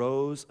a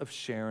rose of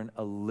Sharon,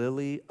 a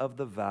lily of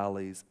the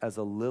valleys, as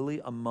a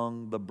lily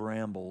among the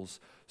brambles,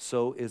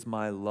 so is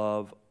my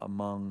love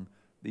among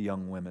the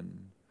young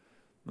women.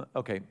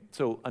 Okay,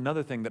 so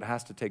another thing that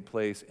has to take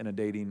place in a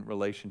dating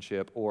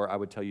relationship, or I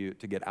would tell you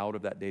to get out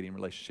of that dating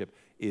relationship,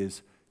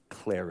 is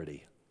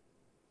clarity.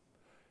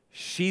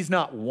 She's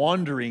not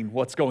wondering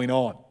what's going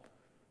on.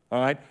 All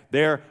right?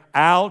 They're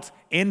out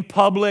in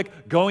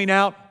public, going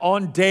out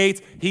on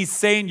dates. He's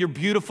saying, you're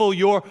beautiful,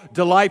 you're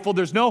delightful.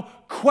 There's no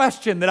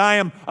question that I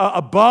am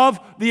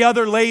above the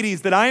other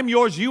ladies, that I am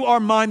yours, you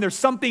are mine. There's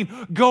something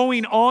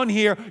going on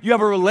here. You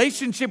have a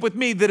relationship with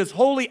me that is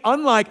wholly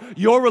unlike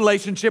your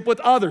relationship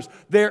with others.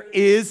 There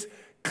is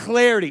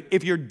clarity.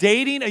 If you're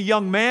dating a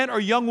young man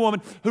or young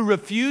woman who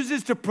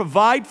refuses to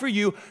provide for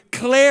you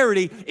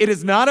clarity, it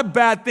is not a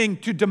bad thing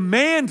to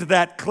demand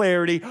that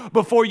clarity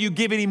before you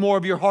give any more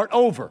of your heart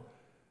over.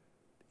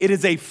 It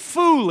is a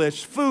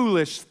foolish,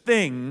 foolish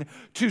thing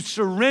to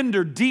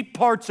surrender deep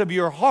parts of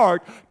your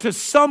heart to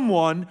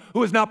someone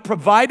who has not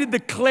provided the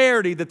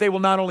clarity that they will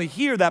not only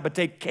hear that, but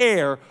take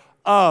care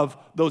of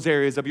those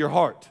areas of your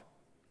heart.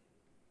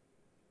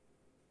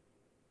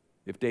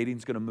 If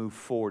dating's going to move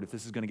forward, if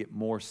this is going to get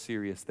more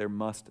serious, there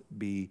must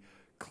be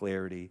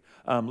clarity.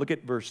 Look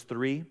at verse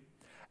 3.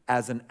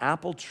 As an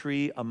apple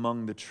tree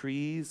among the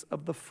trees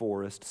of the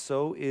forest,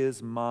 so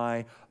is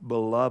my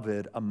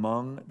beloved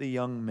among the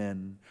young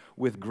men.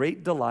 With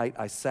great delight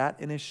I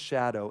sat in his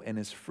shadow, and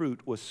his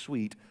fruit was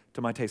sweet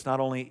to my taste. Not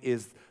only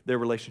is their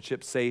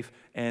relationship safe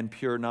and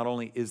pure, not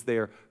only is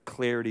there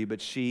clarity,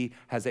 but she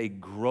has a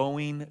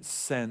growing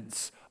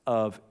sense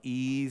of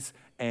ease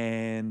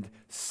and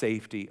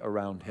safety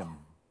around him.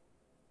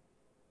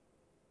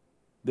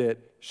 That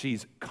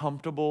she's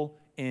comfortable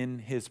in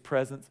his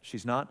presence.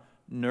 She's not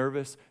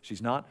nervous.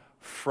 She's not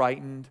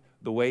frightened.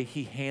 The way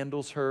he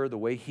handles her, the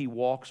way he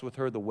walks with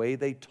her, the way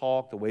they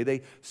talk, the way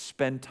they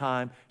spend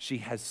time, she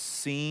has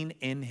seen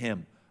in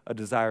him a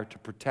desire to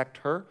protect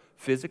her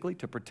physically,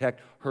 to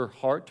protect her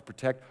heart, to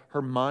protect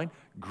her mind,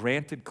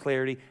 granted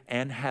clarity,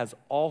 and has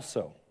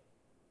also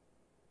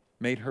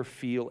made her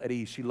feel at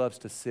ease. She loves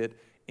to sit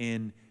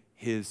in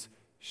his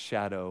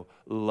shadow,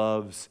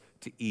 loves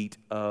to eat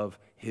of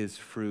his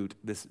fruit.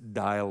 This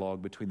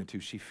dialogue between the two,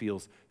 she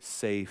feels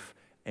safe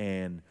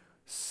and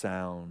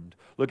sound.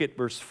 Look at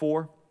verse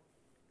 4.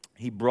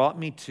 He brought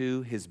me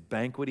to his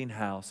banqueting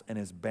house, and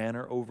his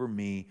banner over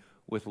me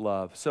with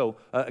love. So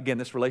again,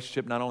 this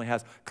relationship not only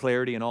has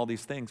clarity and all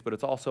these things, but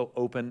it's also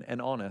open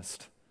and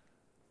honest.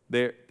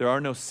 There are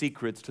no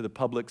secrets to the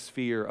public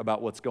sphere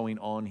about what's going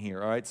on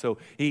here, all right? So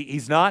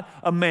he's not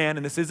a man,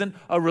 and this isn't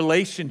a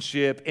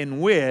relationship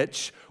in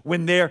which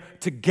when they're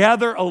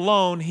together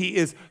alone, he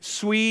is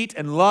sweet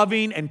and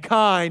loving and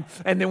kind,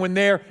 and then when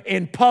they're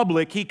in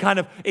public, he kind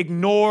of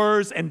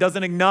ignores and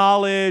doesn't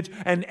acknowledge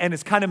and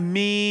is kind of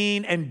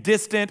mean and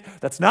distant.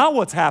 That's not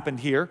what's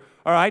happened here.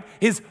 All right?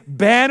 His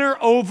banner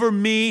over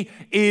me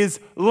is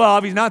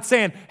love. He's not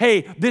saying,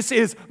 hey, this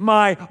is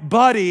my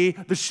buddy,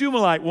 the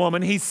Shumalite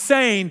woman. He's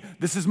saying,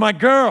 this is my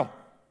girl.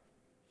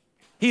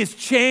 He has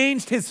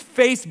changed his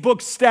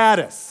Facebook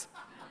status.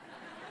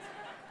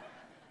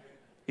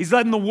 He's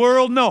letting the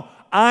world know,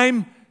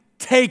 I'm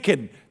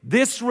taken.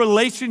 This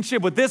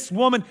relationship with this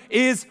woman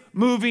is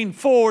moving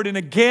forward. And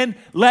again,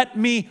 let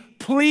me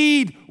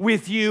plead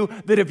with you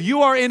that if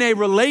you are in a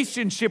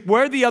relationship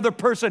where the other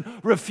person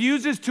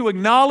refuses to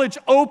acknowledge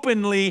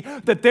openly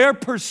that their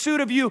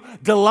pursuit of you,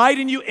 delight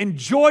in you,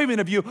 enjoyment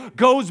of you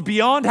goes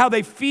beyond how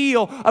they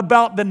feel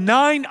about the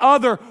 9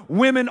 other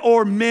women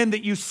or men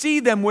that you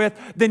see them with,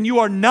 then you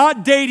are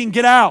not dating.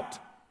 Get out.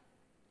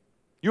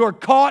 You are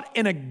caught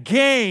in a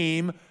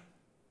game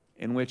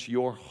in which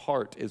your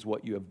heart is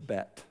what you have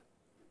bet.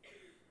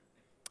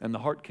 And the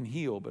heart can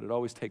heal, but it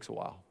always takes a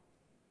while.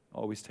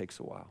 Always takes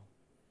a while.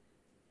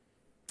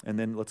 And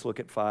then let's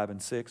look at 5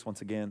 and 6. Once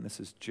again, this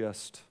is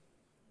just,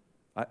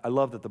 I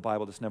love that the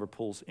Bible just never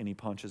pulls any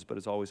punches, but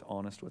is always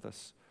honest with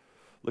us.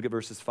 Look at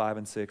verses 5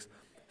 and 6.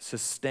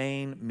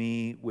 Sustain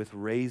me with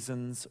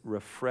raisins,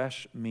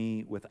 refresh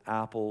me with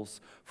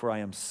apples, for I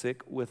am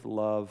sick with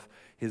love.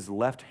 His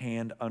left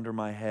hand under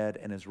my head,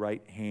 and his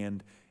right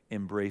hand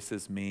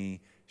embraces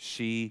me.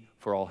 She,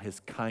 for all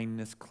his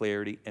kindness,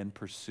 clarity, and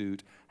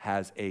pursuit,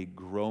 has a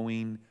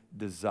growing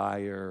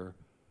desire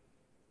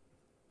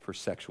for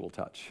sexual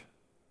touch.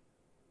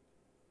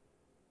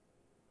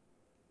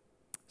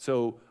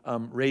 So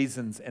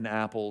raisins and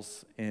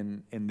apples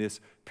in this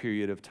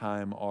period of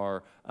time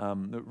are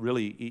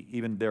really,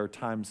 even there are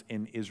times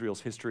in Israel's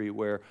history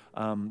where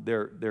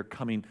they're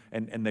coming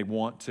and they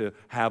want to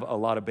have a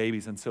lot of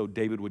babies. And so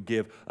David would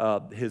give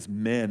his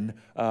men,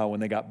 when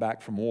they got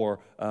back from war,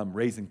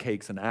 raisin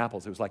cakes and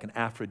apples. It was like an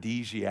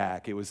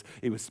aphrodisiac. It was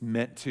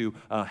meant to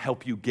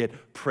help you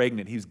get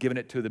pregnant. He was giving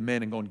it to the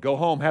men and going, go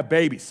home, have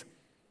babies.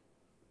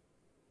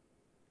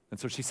 And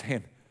so she's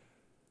saying,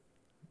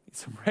 need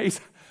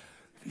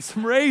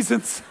some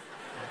raisins.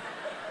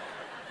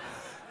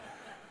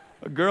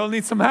 A girl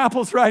needs some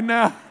apples right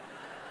now.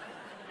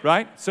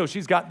 Right? So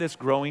she's got this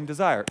growing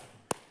desire.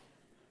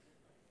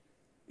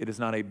 It is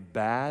not a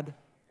bad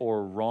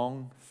or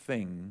wrong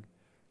thing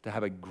to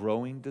have a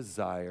growing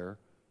desire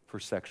for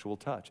sexual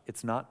touch.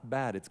 It's not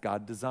bad. It's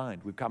God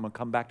designed. I'm going to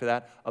come back to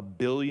that a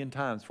billion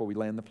times before we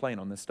land the plane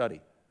on this study.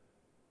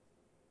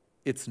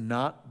 It's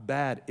not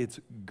bad. It's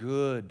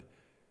good.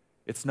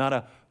 It's not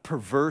a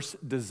perverse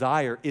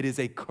desire. It is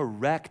a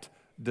correct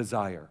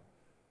desire.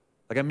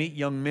 Like I meet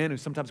young men who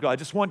sometimes go, I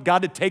just want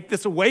God to take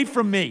this away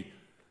from me.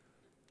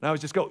 And I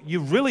always just go,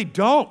 you really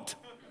don't.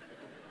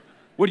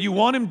 What you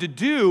want him to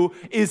do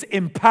is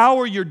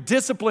empower your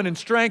discipline and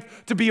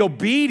strength to be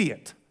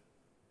obedient.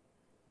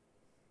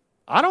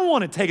 I don't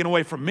want it taken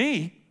away from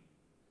me.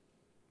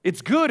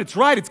 It's good, it's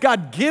right, it's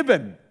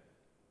God-given.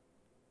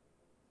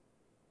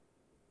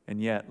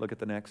 And yet, look at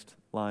the next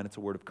line, it's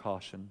a word of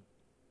caution.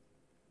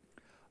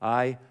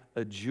 I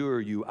adjure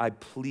you, I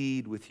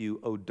plead with you,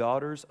 O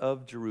daughters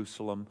of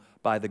Jerusalem,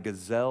 by the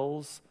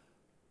gazelles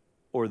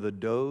or the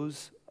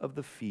does of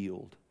the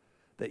field,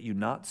 that you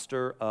not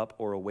stir up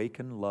or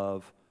awaken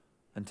love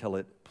until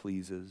it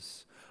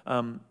pleases.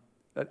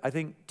 I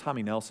think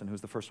Tommy Nelson,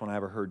 who's the first one I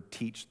ever heard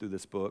teach through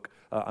this book,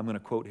 I'm going to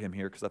quote him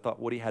here because I thought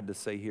what he had to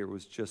say here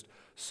was just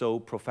so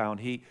profound.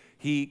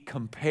 He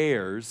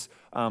compares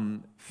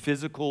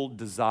physical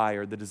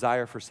desire, the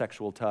desire for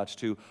sexual touch,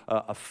 to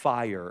a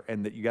fire,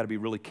 and that you got to be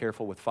really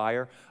careful with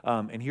fire.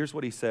 And here's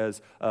what he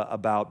says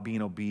about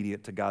being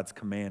obedient to God's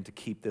command to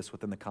keep this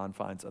within the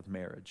confines of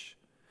marriage.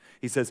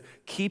 He says,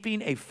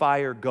 keeping a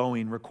fire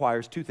going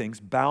requires two things,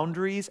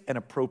 boundaries and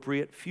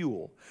appropriate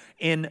fuel.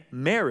 In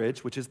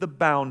marriage, which is the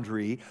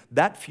boundary,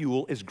 that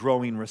fuel is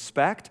growing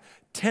respect,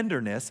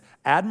 tenderness,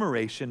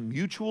 admiration,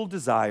 mutual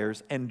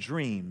desires, and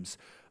dreams.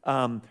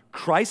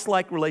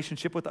 Christ-like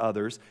relationship with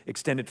others,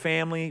 extended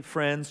family,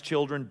 friends,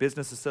 children,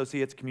 business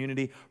associates,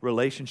 community,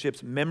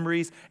 relationships,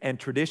 memories, and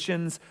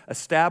traditions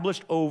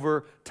established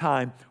over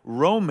time,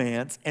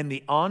 romance, and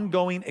the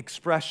ongoing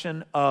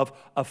expression of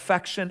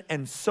affection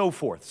and so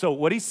forth. So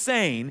what he's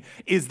saying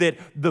is that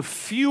the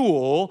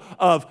fuel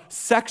of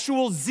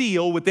sexual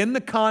zeal within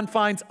the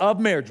confines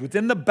of marriage,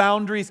 within the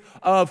boundaries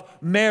of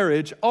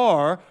marriage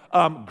are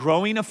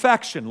growing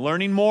affection,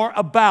 learning more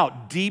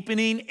about,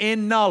 deepening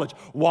in knowledge,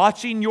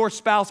 watching your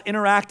spouse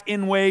interact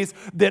in ways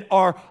that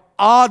are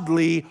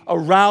oddly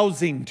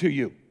arousing to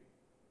you.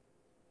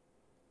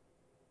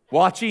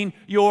 Watching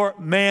your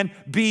man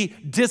be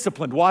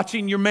disciplined,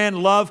 watching your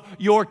man love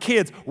your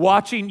kids,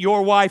 watching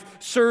your wife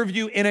serve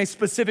you in a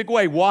specific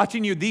way,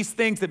 watching you, these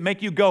things that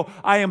make you go,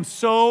 I am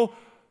so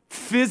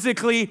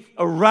physically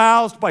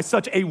aroused by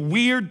such a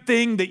weird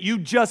thing that you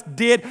just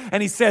did.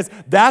 And he says,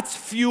 that's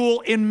fuel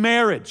in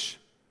marriage.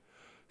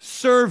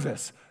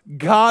 Service,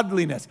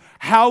 godliness,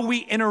 how we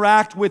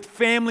interact with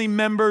family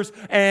members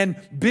and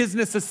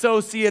business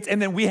associates,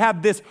 and then we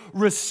have this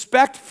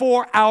respect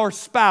for our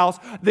spouse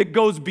that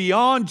goes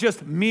beyond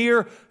just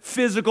mere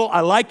physical, I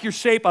like your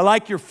shape, I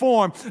like your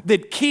form,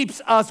 that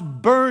keeps us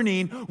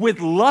burning with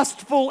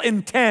lustful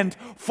intent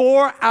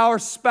for our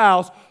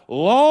spouse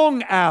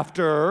long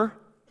after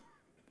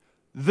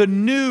the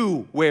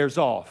new wears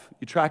off.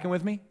 You tracking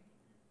with me?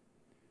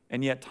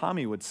 And yet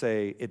Tommy would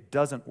say it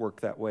doesn't work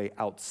that way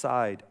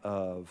outside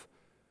of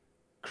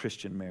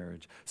Christian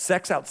marriage.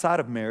 Sex outside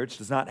of marriage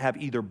does not have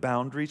either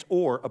boundaries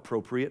or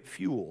appropriate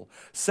fuel.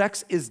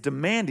 Sex is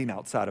demanding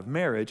outside of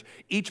marriage.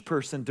 Each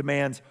person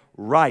demands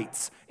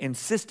rights,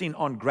 insisting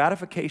on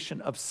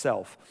gratification of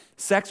self.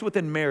 Sex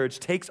within marriage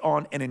takes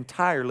on an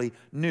entirely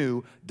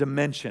new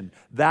dimension,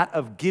 that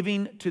of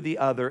giving to the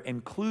other,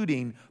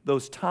 including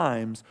those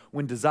times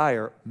when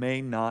desire may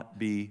not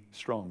be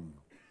strong.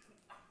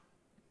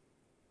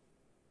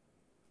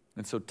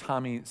 And so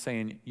Tommy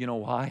saying, you know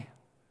why?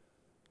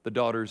 The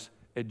daughters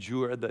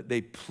adjure, that they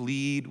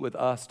plead with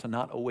us to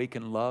not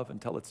awaken love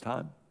until it's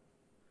time.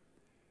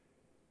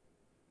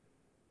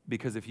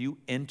 Because if you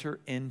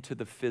enter into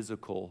the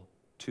physical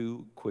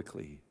too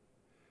quickly,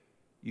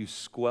 you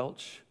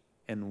squelch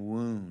and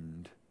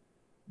wound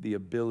the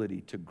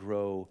ability to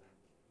grow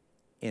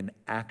in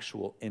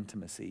actual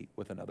intimacy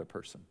with another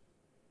person.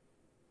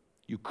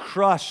 You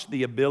crush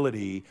the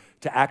ability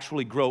to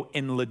actually grow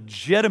in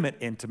legitimate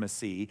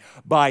intimacy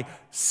by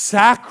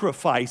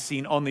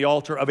sacrificing on the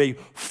altar of a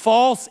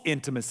false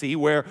intimacy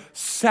where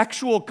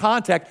sexual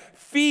contact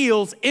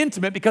feels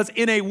intimate because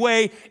in a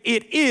way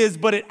it is,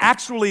 but it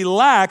actually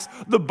lacks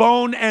the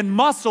bone and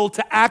muscle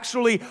to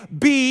actually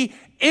be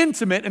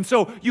intimate. And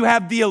so you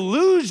have the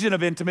illusion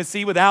of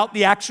intimacy without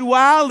the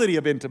actuality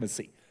of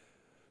intimacy.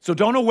 So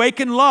don't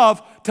awaken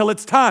love till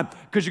it's time,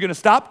 because you're going to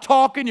stop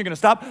talking, you're going to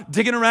stop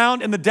digging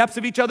around in the depths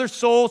of each other's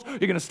souls, you're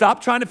going to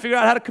stop trying to figure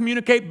out how to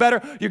communicate better,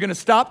 you're going to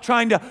stop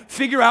trying to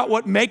figure out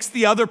what makes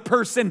the other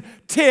person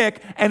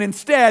tick, and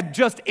instead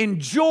just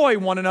enjoy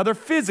one another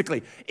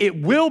physically.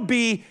 It will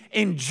be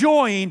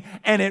enjoying,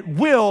 and it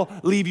will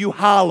leave you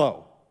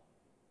hollow.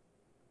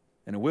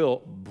 And it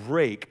will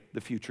break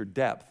the future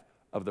depth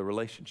of the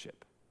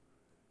relationship.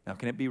 Now,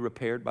 can it be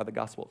repaired by the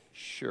gospel?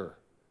 Sure.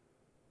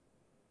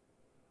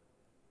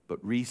 But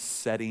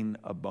resetting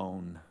a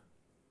bone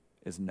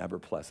is never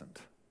pleasant.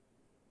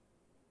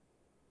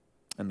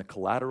 And the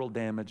collateral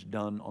damage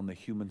done on the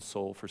human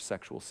soul for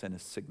sexual sin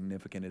is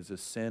significant. It is a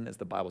sin, as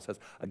the Bible says,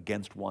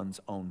 against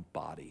one's own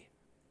body.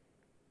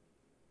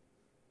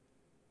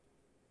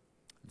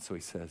 And so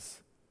he says,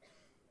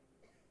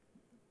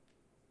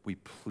 we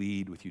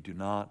plead with you, do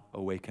not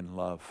awaken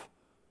love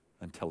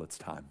until it's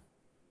time.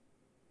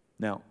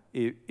 Now,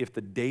 if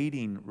the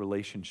dating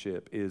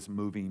relationship is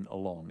moving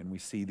along and we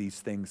see these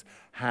things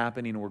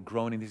happening and we're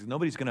growing in these,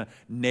 nobody's going to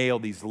nail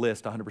these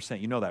lists 100%.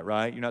 You know that,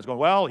 right? You're not going,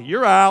 well,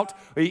 you're out.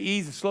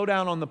 Easy, slow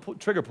down on the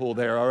trigger pull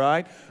there, all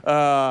right?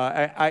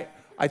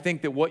 I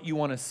think that what you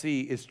want to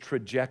see is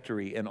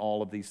trajectory in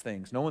all of these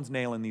things. No one's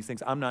nailing these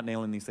things. I'm not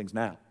nailing these things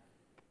now.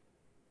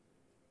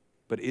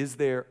 But is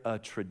there a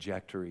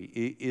trajectory?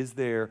 Is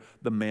there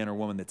the man or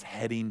woman that's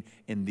heading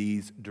in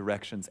these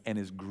directions and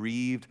is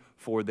grieved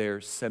for their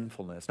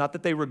sinfulness? Not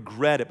that they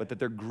regret it, but that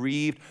they're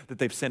grieved that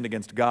they've sinned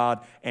against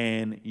God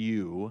and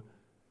you.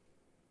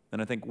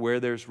 And I think where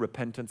there's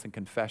repentance and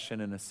confession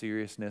and a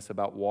seriousness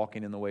about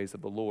walking in the ways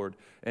of the Lord,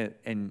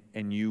 and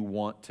you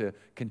want to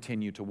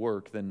continue to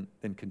work, then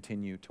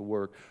continue to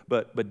work.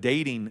 But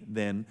dating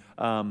then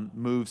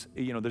moves,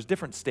 there's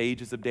different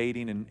stages of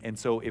dating. And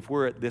so if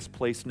we're at this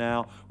place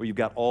now where you've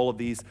got all of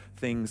these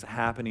things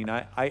happening,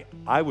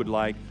 I would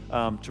like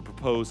to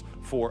propose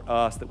for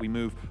us that we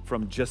move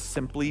from just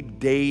simply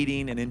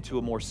dating and into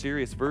a more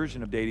serious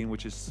version of dating,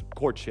 which is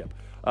courtship.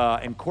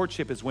 And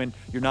courtship is when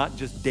you're not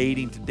just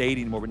dating to date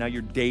anymore, but now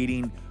you're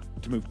dating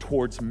to move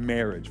towards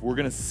marriage. We're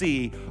going to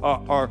see,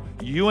 are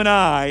you and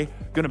I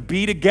going to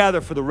be together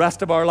for the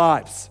rest of our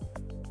lives?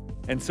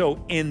 And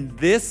so in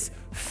this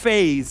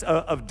phase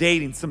of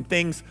dating, some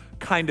things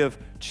kind of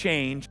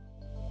change.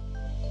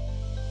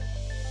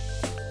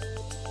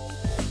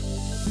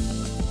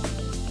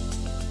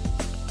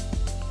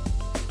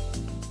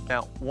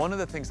 Now, one of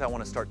the things I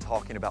want to start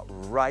talking about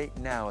right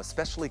now,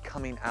 especially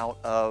coming out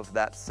of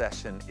that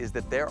session, is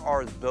that there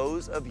are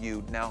those of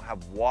you now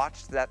have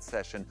watched that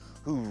session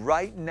who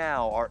right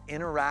now are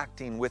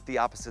interacting with the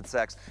opposite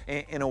sex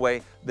in a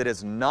way that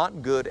is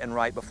not good and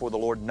right before the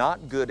Lord,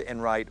 not good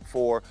and right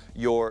for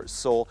your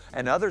soul.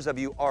 And others of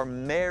you are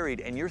married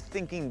and you're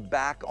thinking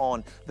back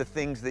on the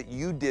things that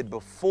you did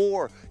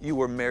before you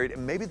were married.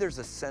 And maybe there's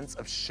a sense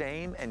of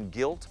shame and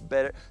guilt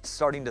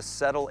starting to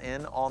settle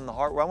in on the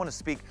heart. Well, I want to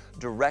speak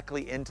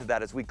directly into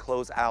that as we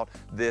close out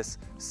this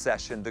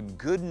session. The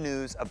good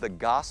news of the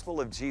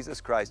gospel of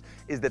Jesus Christ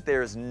is that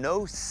there is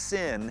no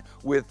sin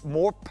with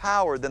more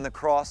power than the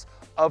cross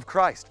of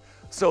Christ,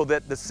 so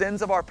that the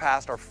sins of our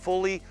past are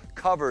fully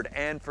covered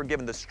and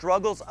forgiven. The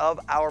struggles of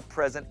our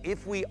present,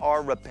 if we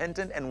are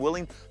repentant and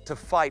willing to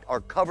fight,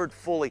 are covered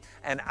fully,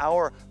 and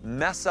our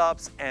mess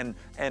ups and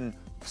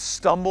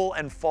stumble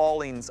and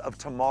fallings of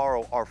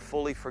tomorrow are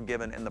fully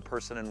forgiven in the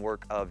person and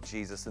work of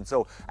Jesus. And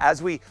so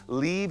as we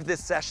leave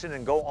this session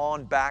and go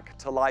on back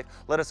to life,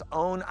 let us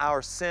own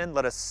our sin.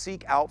 Let us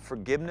seek out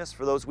forgiveness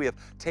for those we have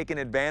taken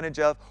advantage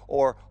of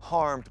or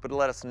harmed, but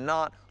let us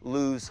not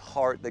lose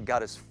heart that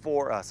God is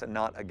for us and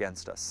not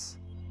against us.